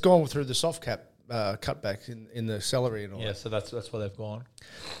it's gone through the soft cap cutback in the salary and all. Yeah, that. so that's why they've gone.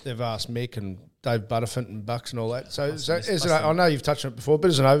 They've asked Mick and Dave Butterfint and Bucks and all that. So I know you've touched on it before, but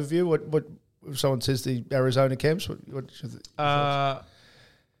as an overview, what if someone says the Arizona camps? What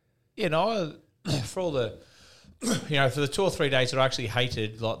for all the, for the 2 or 3 days that I actually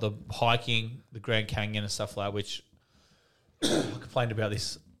hated, like the hiking, the Grand Canyon and stuff like that, which I complained about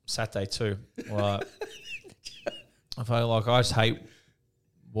this Saturday too. Like, I feel like I just hate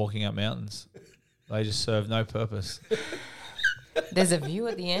walking up mountains. They just serve no purpose. There's a view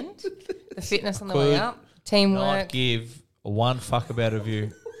at the end. The fitness on the way up. Teamwork. Not give one fuck about a view.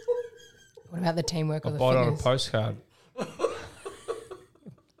 What about the teamwork or the bought fitness? on a postcard.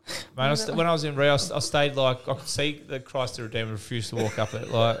 Mate, when I was in Rio, I stayed I could see that Christ the Redeemer refused to walk up it.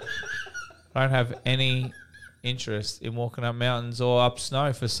 Like, I don't have any interest in walking up mountains or up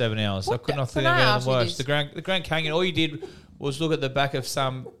snow for 7 hours. I could not think of anything worse. The Grand Canyon, all you did was look at the back of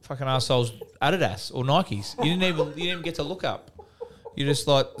some fucking arsehole's Adidas or Nikes. You didn't even get to look up. You just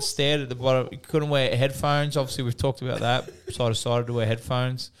stared at the bottom. You couldn't wear headphones. Obviously, we've talked about that. So I decided to wear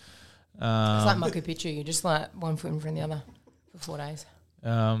headphones. It's like Machu Picchu. You're just like one foot in front of the other for 4 days.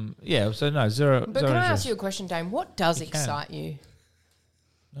 So no, zero. But can I ask you a question, Dame? What does excite you?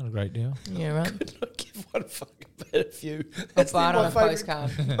 Not a great deal. Yeah, right. Could not give one fucking better view. That's on a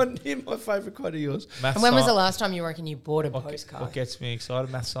postcard. My favourite quote of yours. And when was the last time you reckon you bought a postcard? What gets me excited?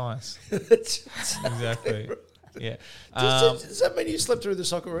 Math science. Exactly. Yeah. Does that mean you slept through the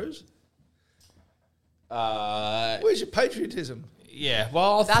Socceroos? Where's your patriotism? Yeah.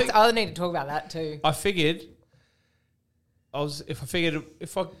 Well, I need to talk about that too. I figured I was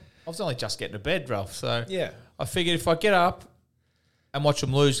only just getting to bed, Ralph. So Yeah. I figured if I get up and watch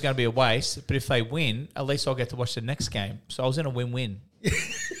them lose, it's going to be a waste. But if they win, at least I'll get to watch the next game. So I was in a win-win.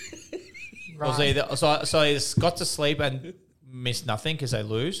 I either got to sleep and missed nothing because they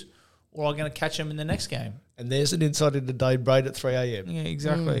lose, or I'm going to catch them in the next game. And there's an insight into Dave Braid at 3 a.m. Yeah,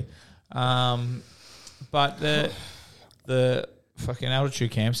 exactly. But the fucking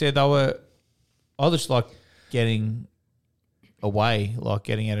altitude camps, I just like getting away, like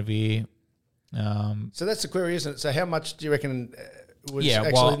getting out of here. So that's the query, isn't it? So how much do you reckon was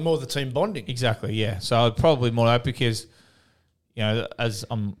more the team bonding? Exactly, yeah. So I'd probably more that because, as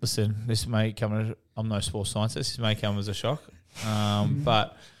this may come as, I'm no sports scientist, this may come as a shock.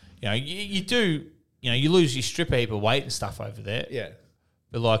 But, you do, you lose, you strip a heap of weight and stuff over there. Yeah.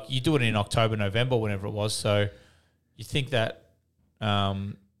 But like you do it in October, November, whenever it was. So you think that,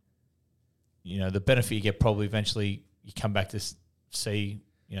 the benefit you get probably eventually you come back to sea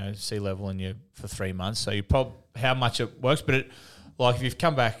level and you for 3 months. So you how much it works. But if you've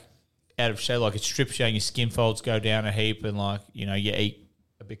come back out of shape, like it strips you and your skin folds go down a heap and you eat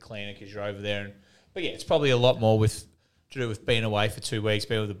a bit cleaner because you're over there. But yeah, it's probably a lot more to do with being away for 2 weeks,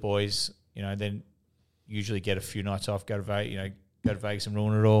 being with the boys, then usually get a few nights off, go to Vegas and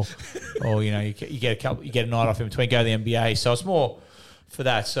ruin it all. Or, you get a night off in between, go to the NBA. So it's more for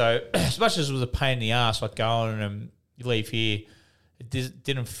that. So as much as it was a pain in the ass, like going and you leave here, it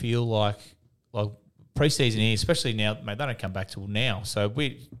didn't feel like pre-season here, especially now, mate, they don't come back till now. So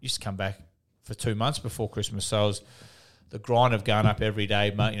we used to come back for 2 months before Christmas. So it was the grind of going up every day,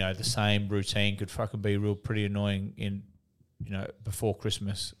 the same routine could fucking be pretty annoying in, before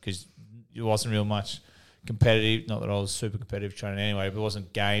Christmas because it wasn't real much competitive. Not that I was super competitive training anyway, but it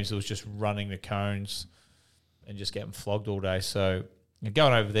wasn't games. It was just running the cones and just getting flogged all day. So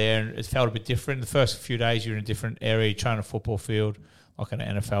going over there, and it felt a bit different. The first few days you're in a different area, you train a football field, like an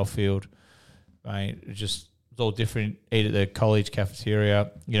NFL field. Mate, it's all different. Eat at the college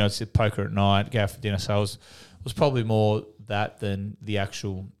cafeteria. It's poker at night, go out for dinner. So it was probably more that than the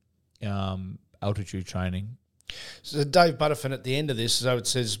actual altitude training. So Dave Butterfin at the end of this, so it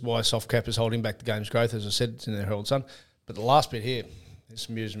says why Softcap is holding back the game's growth, as I said, it's in the Herald Sun. But the last bit here, this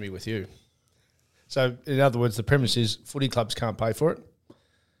amused me with you. So in other words, the premise is footy clubs can't pay for it.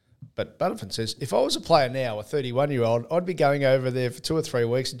 But Butterfin says, if I was a player now, a 31-year-old, I'd be going over there for 2 or 3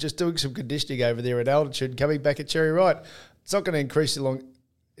 weeks and just doing some conditioning over there at altitude and coming back at Cherry Wright. It's not going to increase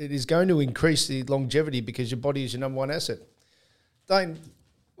it is going to increase the longevity because your body is your number one asset. Dane,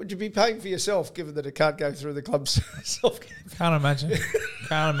 would you be paying for yourself given that it can't go through the club's Softcap? Can't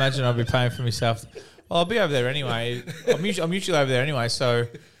imagine I'd be paying for myself. Well, I'll be over there anyway. I'm usually over there anyway, so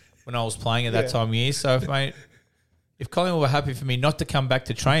when I was playing at that time of year. So if Collingwood were happy for me not to come back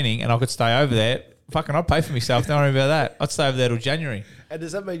to training and I could stay over there, fucking I'd pay for myself. Don't worry about that. I'd stay over there till January. And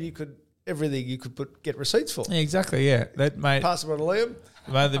does that mean get receipts for? Yeah, exactly, yeah. That, mate, pass them on to Liam?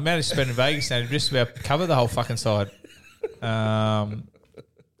 Mate, the amount of spend in Vegas now just about cover the whole fucking side.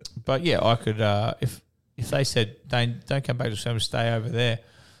 But yeah, I could, if they said, don't come back to Australia, stay over there,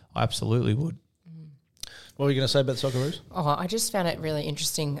 I absolutely would. What were you going to say about the Socceroos? Oh, I just found it really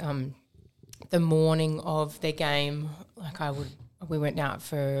interesting. The morning of their game, we went out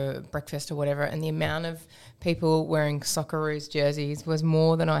for breakfast or whatever, and the amount of people wearing Socceroos jerseys was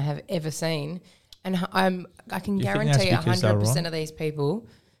more than I have ever seen. And I can guarantee 100% of these people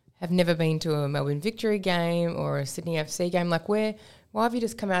have never been to a Melbourne Victory game or a Sydney FC game. Why have you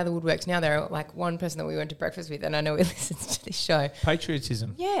just come out of the woodworks now? They're like one person that we went to breakfast with, and I know he listens to this show.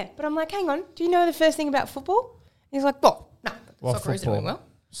 Patriotism. Yeah, but I'm like, hang on, do you know the first thing about football? He's like, no, Socceroos are doing well.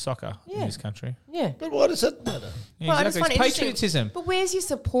 Soccer in this country. Yeah. But why does that matter? Yeah, exactly. It's patriotism. But where's your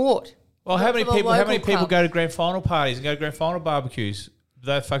support? Well, how many people go to grand final parties and go to grand final barbecues?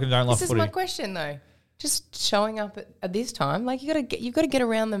 They fucking don't like footy. This is my question though. Just showing up at this time, you've got to get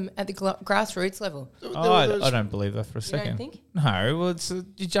around them at the grassroots level. I don't believe that for a second. You don't think? No, well,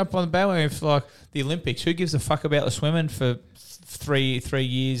 you jump on the bandwagon for like the Olympics. Who gives a fuck about the swimming for 3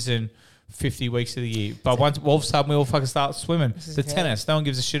 years and 50 weeks of the year? But once all of a sudden we all fucking start swimming. The tennis, no one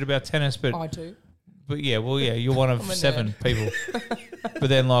gives a shit about tennis, but I do. But yeah, you're one of 7 people. But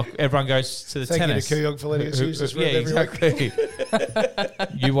then everyone goes to the tennis. Thank you to Kuyog for letting us use this room exactly.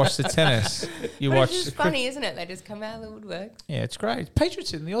 You watch the tennis. It's just funny, isn't it? They just come out of the woodwork. Yeah, it's great.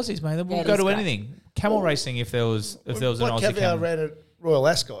 Patriots in the Aussies, mate. They will go to anything. Camel racing if there was an Aussie caviar camel. Royal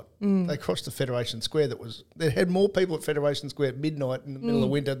Ascot. They crossed the Federation Square. They had more people at Federation Square at midnight in the middle of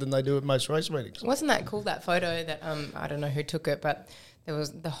winter than they do at most race meetings. Wasn't that cool, that photo that, I don't know who took it, but there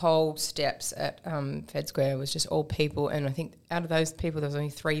was the whole steps at Fed Square was just all people. And I think out of those people, there was only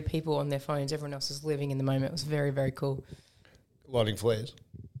 3 people on their phones. Everyone else was living in the moment. It was very, very cool. Lighting flares.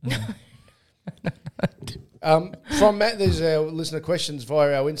 From Matt, there's our listener questions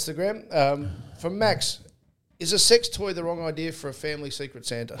via our Instagram. From Max, is a sex toy the wrong idea for a family secret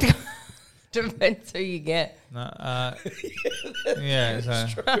Santa? Depends who you get. No, yeah, so,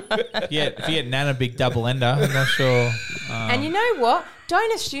 yeah. If you get Nan a big double ender, I'm not sure. And you know what?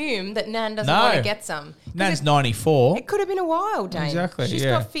 Don't assume that Nan doesn't want to get some. Nan's 94. It could have been a while, Dane. Exactly. She's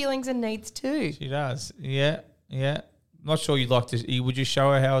got feelings and needs too. She does. Yeah. Not sure you'd like to. Would you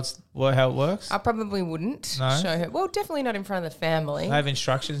show her how it works? I probably wouldn't show her. Well, definitely not in front of the family. They have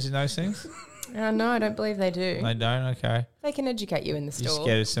instructions in those things? No, I don't believe they do. They don't? Okay. They can educate you in the store. Just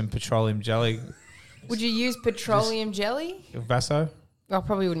get her some petroleum jelly. Would you use petroleum jelly? Vaso? I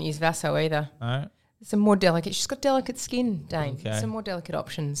probably wouldn't use Vaso either. No? Some more delicate. She's got delicate skin, Dane. Okay. Some more delicate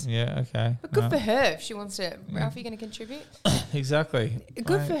options. Yeah, okay. But good for her if she wants to. Ralph, are you going to contribute? Exactly.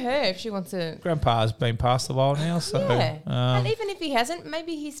 Good for her if she wants to. Grandpa's been past a while now, so. Yeah. And even if he hasn't,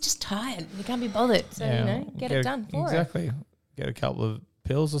 maybe he's just tired. He can't be bothered. So, get it done for her. Exactly. Get a couple of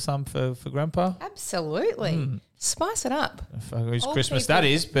pills or something for Grandpa. Absolutely. Spice it up. It's Christmas, that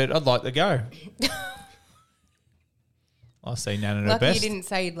is, but I'd like to go. I see Nan at her Lucky best. you didn't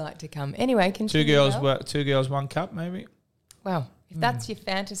say you'd like to come. Anyway, continue. Two girls, 1 cup, maybe. Wow. If that's your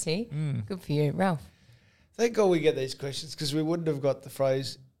fantasy, good for you. Ralph. Thank God we get these questions because we wouldn't have got the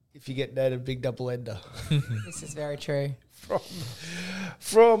phrase, if you get Nan a big double ender. This is very true.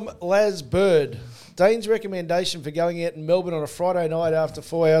 From Laz Bird, Dane's recommendation for going out in Melbourne on a Friday night after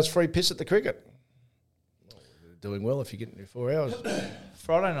 4 hours free piss at the cricket. Well, you're doing well if you're getting your 4 hours.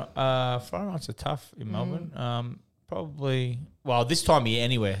 Friday nights are tough in Melbourne. Probably, well, this time of year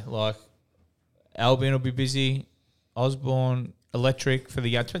anywhere. Like Albion will be busy. Osborne, Electric for the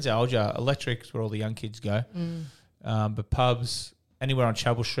young. Depends how old you are. Electric is where all the young kids go. But pubs, anywhere on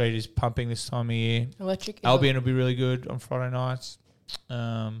Chapel Street is pumping this time of year. Electric. Albion will be really good on Friday nights.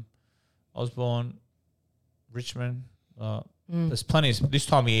 Osborne, Richmond. There's plenty of this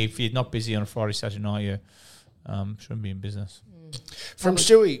time of year. If you're not busy on a Friday, Saturday night, you shouldn't be in business. From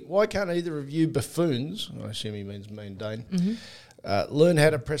Stewie, why can't either of you buffoons, I assume he means me and Dane, learn how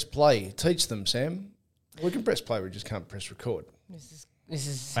to press play? Teach them, Sam. We can press play, we just can't press record. This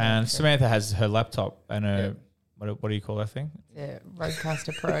is and Samantha has her laptop and her, what do you call that thing? The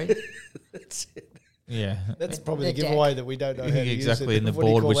Rodecaster Pro. That's it. Yeah. That's probably the giveaway that we don't know how to exactly, use it. in the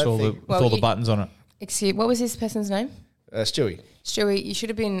board with all the buttons on it. Excuse, what was this person's name? Stewie. Stewie, you should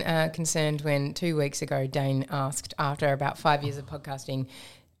have been concerned when 2 weeks ago Dane asked, after about 5 years of podcasting,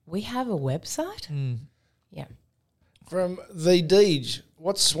 we have a website? Yeah. From The Deej,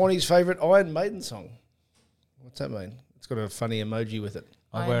 what's Swanee's favourite Iron Maiden song? What's that mean? It's got a funny emoji with it.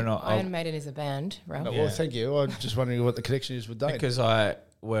 Iron Maiden is a band, right? Well, thank you. I'm just wondering what the connection is with Dane. Because I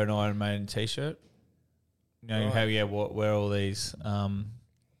wear an Iron Maiden t-shirt. You know how you wear all these,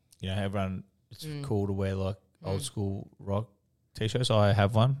 everyone, it's cool to wear like old school rock t-shirts. So I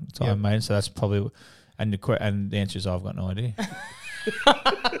have one. It's Iron Maiden, so that's probably, and the answer is I've got no idea.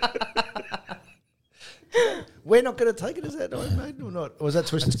 We're not going to take it as that Iron Maiden or not? Or was that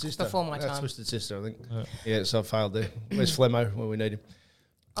Twisted Sister? Before my time. That's Twisted Sister, I think. Yeah, so I failed there. Where's Flemmo when we need him?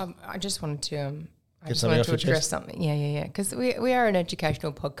 I just wanted to Get address something. Yeah. Because we are an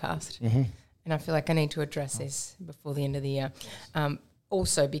educational podcast. And I feel like I need to address this before the end of the year.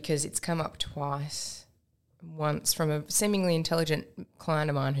 Also because it's come up twice. Once from a seemingly intelligent client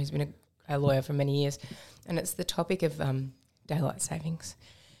of mine who's been a lawyer for many years. And it's the topic of daylight savings.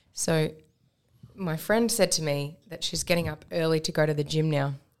 So my friend said to me that she's getting up early to go to the gym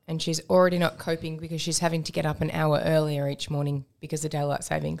now, and she's already not coping because she's having to get up an hour earlier each morning because of daylight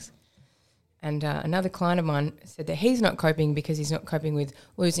savings. And another client of mine said that he's not coping because he's not coping with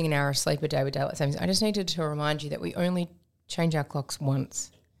losing an hour of sleep a day with daylight savings. I just needed to remind you that we only change our clocks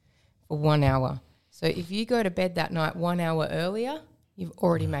once for 1 hour. So if you go to bed that night 1 hour earlier, you've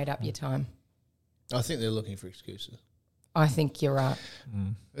already made up your time. I think they're looking for excuses. I think you're right.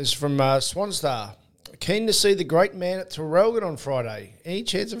 This is from Swanstar. Keen to see the great man at Terrelgan on Friday. Any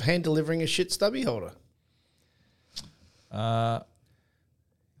chance of hand delivering a shit stubby holder?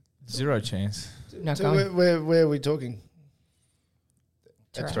 0 chance. No, So where are we talking?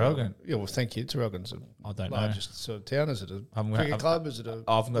 Terrelgan. Yeah, well, thank you. Terrelgan's I don't know. largest sort of town. Is it a I'm cricket club? Is it a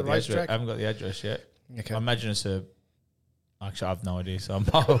I haven't got the address. racetrack? I haven't got the address yet. Okay. I imagine it's a Actually, I have no idea, so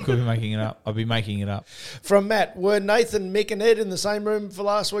I could be making it up. I'll be making it up. From Matt, were Nathan, Mick and Ed in the same room for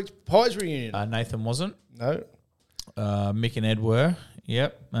last week's Pies reunion? Nathan wasn't. No. Mick and Ed were.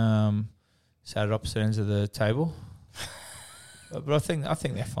 Yep. Sat at opposite ends of the table. But I think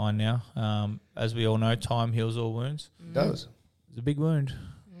they're fine now. As we all know, time heals all wounds. It does. It's a big wound.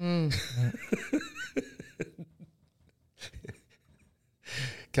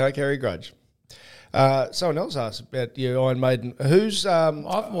 Can't carry a grudge. Someone else asked about your Iron Maiden. Who's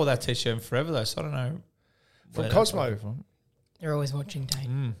I've wore that t-shirt forever though, so I don't know. From where Cosmo. that's from. They're always watching,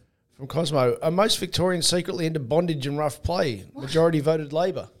 Dane. From Cosmo. Are most Victorians secretly into bondage and rough play? Majority voted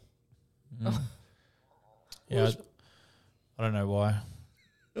Labor. Yeah, I don't know why.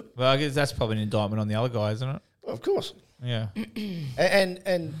 But I guess that's probably an indictment on the other guy, isn't it? Of course. Yeah.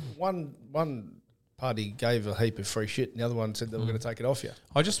 And one party gave a heap of free shit, and the other one said they were going to take it off you.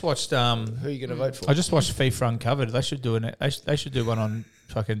 I just watched. Who are you going to vote for? I just watched FIFA Uncovered. They should do They should do one on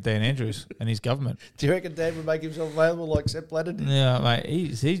fucking Dan Andrews and his government. Do you reckon Dan would make himself available like Sepp Blatter did? Yeah, mate.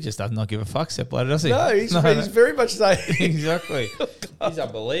 He just does not give a fuck, Sepp Blatter, does he? No, he's very much so. Exactly. He's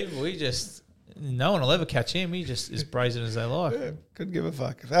unbelievable. No one will ever catch him. He just is brazen as they like. Yeah, couldn't give a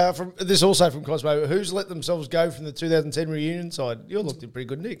fuck. From this also from Cosmo. Who's let themselves go from the 2010 reunion side? You looked in pretty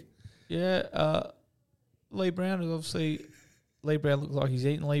good, Nick. Yeah. Lee Brown is obviously. Lee Brown looks like he's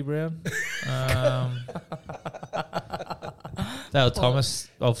eating Lee Brown. Dale Thomas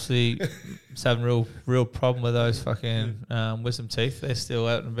obviously is having real problem with those fucking wisdom teeth. They're still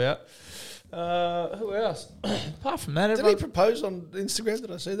out and about. Who else? Apart from that, Did he propose on Instagram?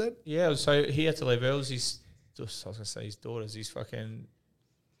 Did I see that? Yeah, so he had to leave. It was his daughters, his fucking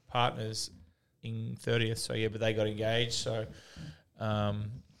partners in 30th. So yeah, but they got engaged. So so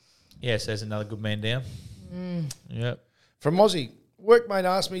there's another good man down. Yep. From Aussie, workmate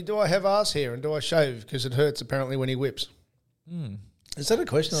asked me, do I have arse hair and do I shave? Because it hurts apparently when he whips. Is that a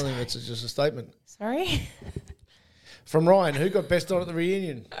question? I think that's just a statement. Sorry? From Ryan, who got best on at the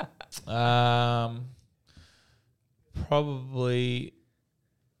reunion? Probably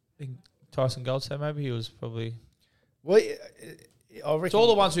I think Tyson Goldstein, maybe. He was probably... Well, I reckon... It's all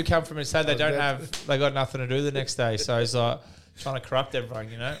the ones who come from and say they got nothing to do the next day. So he's like trying to corrupt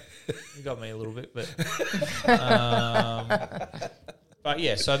everyone, you know. He got me a little bit, but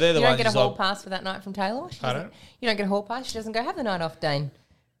yeah. So they're the ones. You don't get a hall pass for that night from Taylor. Pardon? You don't get a hall pass. She doesn't go have the night off, Dane.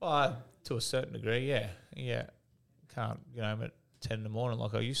 Well, to a certain degree, yeah. Can't get home at 10 in the morning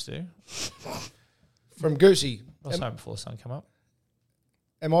like I used to. From Goosey, I was home before the sun came up.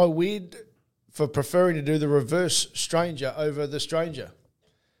 am I weird for preferring to do the reverse stranger over the stranger?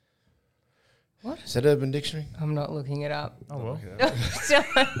 What? Is that Urban Dictionary? I'm not looking it up. Oh, well.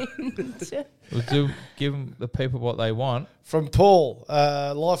 Don't. We'll give them the people what they want. From Paul,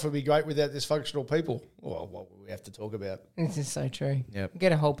 life would be great without dysfunctional people. Well, what would we have to talk about? This is so true. Yep.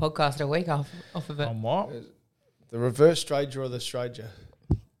 Get a whole podcast a week off of it. On what? The reverse stranger or the stranger?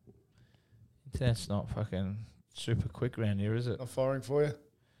 Internet's not fucking super quick around here, is it? Not firing for you?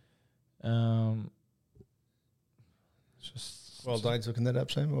 Well, Dane's looking that up,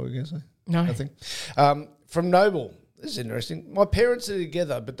 Sam. What were you going to say? No. Nothing. From Noble, this is interesting. My parents are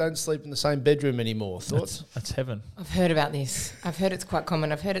together but don't sleep in the same bedroom anymore. Thoughts? That's heaven. I've heard about this. I've heard it's quite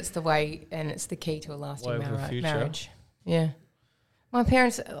common. I've heard it's the way and it's the key to a lasting marriage. Yeah. My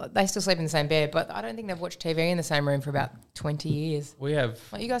parents, they still sleep in the same bed, but I don't think they've watched TV in the same room for about 20 years. We have.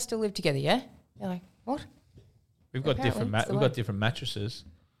 Like, you guys still live together, yeah? They're like, what? We've got Apparently, we've got different mattresses.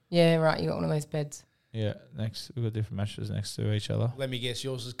 Yeah, right. You got one of those beds. Yeah, we've got different mattresses next to each other. Let me guess,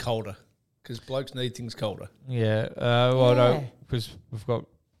 yours is colder because blokes need things colder. Yeah, no, because we've got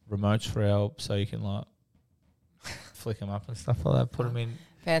remotes for our, so you can like flick them up and stuff like that. Put them in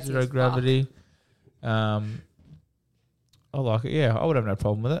Fancy zero as gravity. I like it. Yeah, I would have no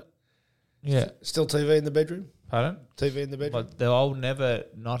problem with it. Yeah. Still TV in the bedroom? Pardon? TV in the bedroom? But I'll never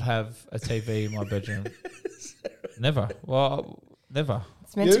not have a TV in my bedroom. Never. Well, never.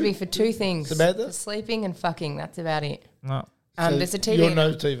 It's meant to be for two things. Samantha? For sleeping and fucking. That's about it. No. So there's a TV. You're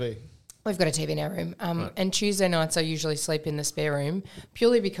no TV? We've got a TV in our room. And Tuesday nights I usually sleep in the spare room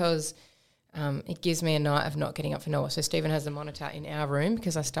purely because it gives me a night of not getting up for Noah. So Stephen has the monitor in our room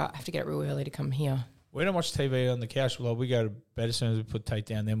because I have to get up real early to come here. We don't watch TV on the couch. Well, we go to bed as soon as we put Tate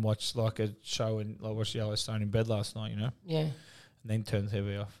down, then watch like a show and like watch Yellowstone in bed last night, you know? Yeah. And then turn the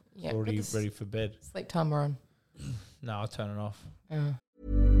TV off. Yeah, Already ready for bed. Sleep time we're on. No, I'll turn it off.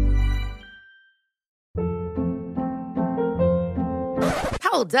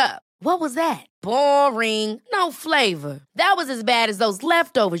 Hold up. What was that? Boring. No flavor. That was as bad as those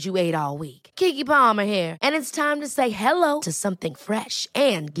leftovers you ate all week. Keke Palmer here, and it's time to say hello to something fresh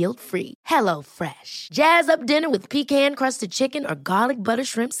and guilt-free. Hello Fresh. Jazz up dinner with pecan-crusted chicken or garlic butter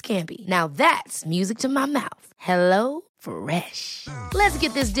shrimp scampi. Now that's music to my mouth. Hello Fresh. Let's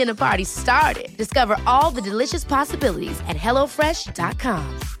get this dinner party started. Discover all the delicious possibilities at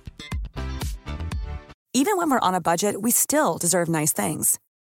hellofresh.com. Even when we're on a budget, we still deserve nice things.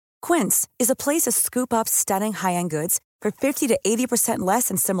 Quince is a place to scoop up stunning high-end goods for 50 to 80% less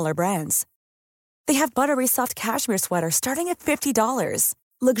than similar brands. They have buttery soft cashmere sweaters starting at $50,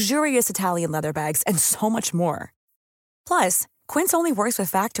 luxurious Italian leather bags, and so much more. Plus, Quince only works with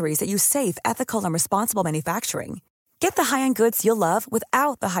factories that use safe, ethical, and responsible manufacturing. Get the high-end goods you'll love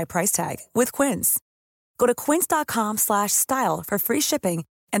without the high price tag with Quince. Go to quince.com/style for free shipping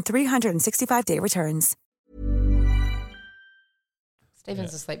and 365-day returns.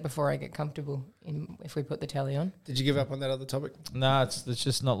 Stephen's asleep before I get comfortable if we put the telly on. Did you give up on that other topic? No, it's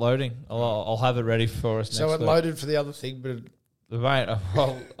just not loading. I'll have it ready for us so next it week. loaded for the other thing, but... Mate,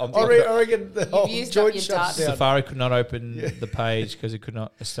 I reckon the whole joint shuts down. Safari could not open the page because it could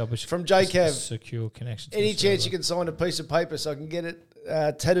not establish from JCAV a secure connection. Any chance you can sign a piece of paper so I can get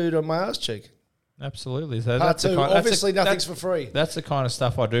it tattooed on my ass cheek? Absolutely. So Part two. Obviously, nothing's for free. That's the kind of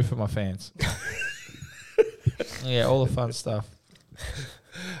stuff I do for my fans. Yeah, all the fun stuff.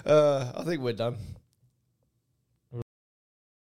 I think we're done.